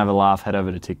really want to have a laugh, head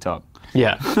over to TikTok.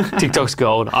 Yeah, TikTok's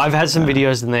gold. I've had some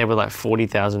videos in there with like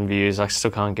 40,000 views. I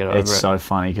still can't get over it. It's so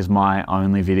funny because my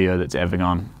only video that's ever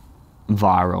gone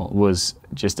viral was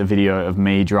just a video of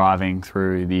me driving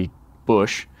through the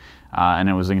bush and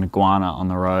it was an iguana on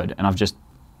the road, and I've just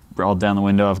rolled down the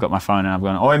window, I've got my phone and I've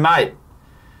gone, "Oi mate,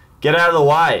 get out of the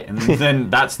way." And then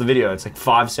that's the video. It's like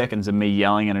 5 seconds of me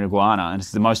yelling at an iguana, and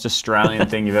it's the most Australian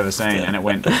thing you've ever seen, and it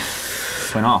went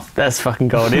just went off. That's fucking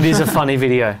gold. It is a funny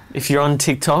video. If you're on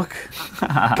TikTok,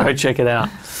 go check it out.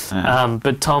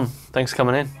 But Tom, thanks for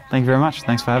coming in. Thank you very much.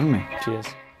 Thanks for having me. Cheers.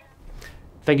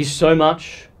 Thank you so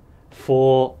much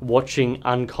for watching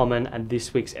Uncommon and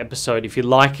this week's episode. If you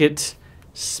like it,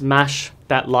 smash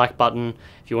that like button.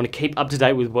 If you want to keep up to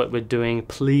date with what we're doing,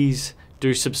 please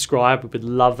do subscribe. We would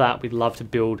love that. We'd love to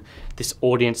build this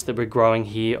audience that we're growing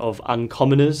here of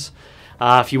uncommoners.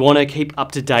 If you want to keep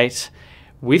up to date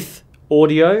with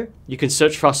audio, you can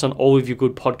search for us on all of your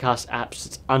good podcast apps.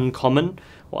 It's Uncommon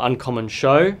or Uncommon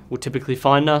Show will typically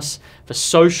find us. For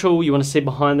social, you want to see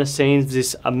behind the scenes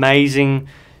this amazing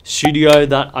studio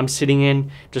that I'm sitting in,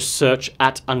 just search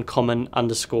at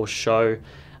uncommon_show.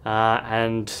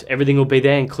 And everything will be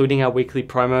there, including our weekly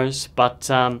promos. But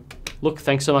look,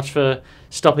 thanks so much for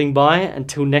stopping by.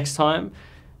 Until next time,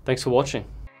 thanks for watching.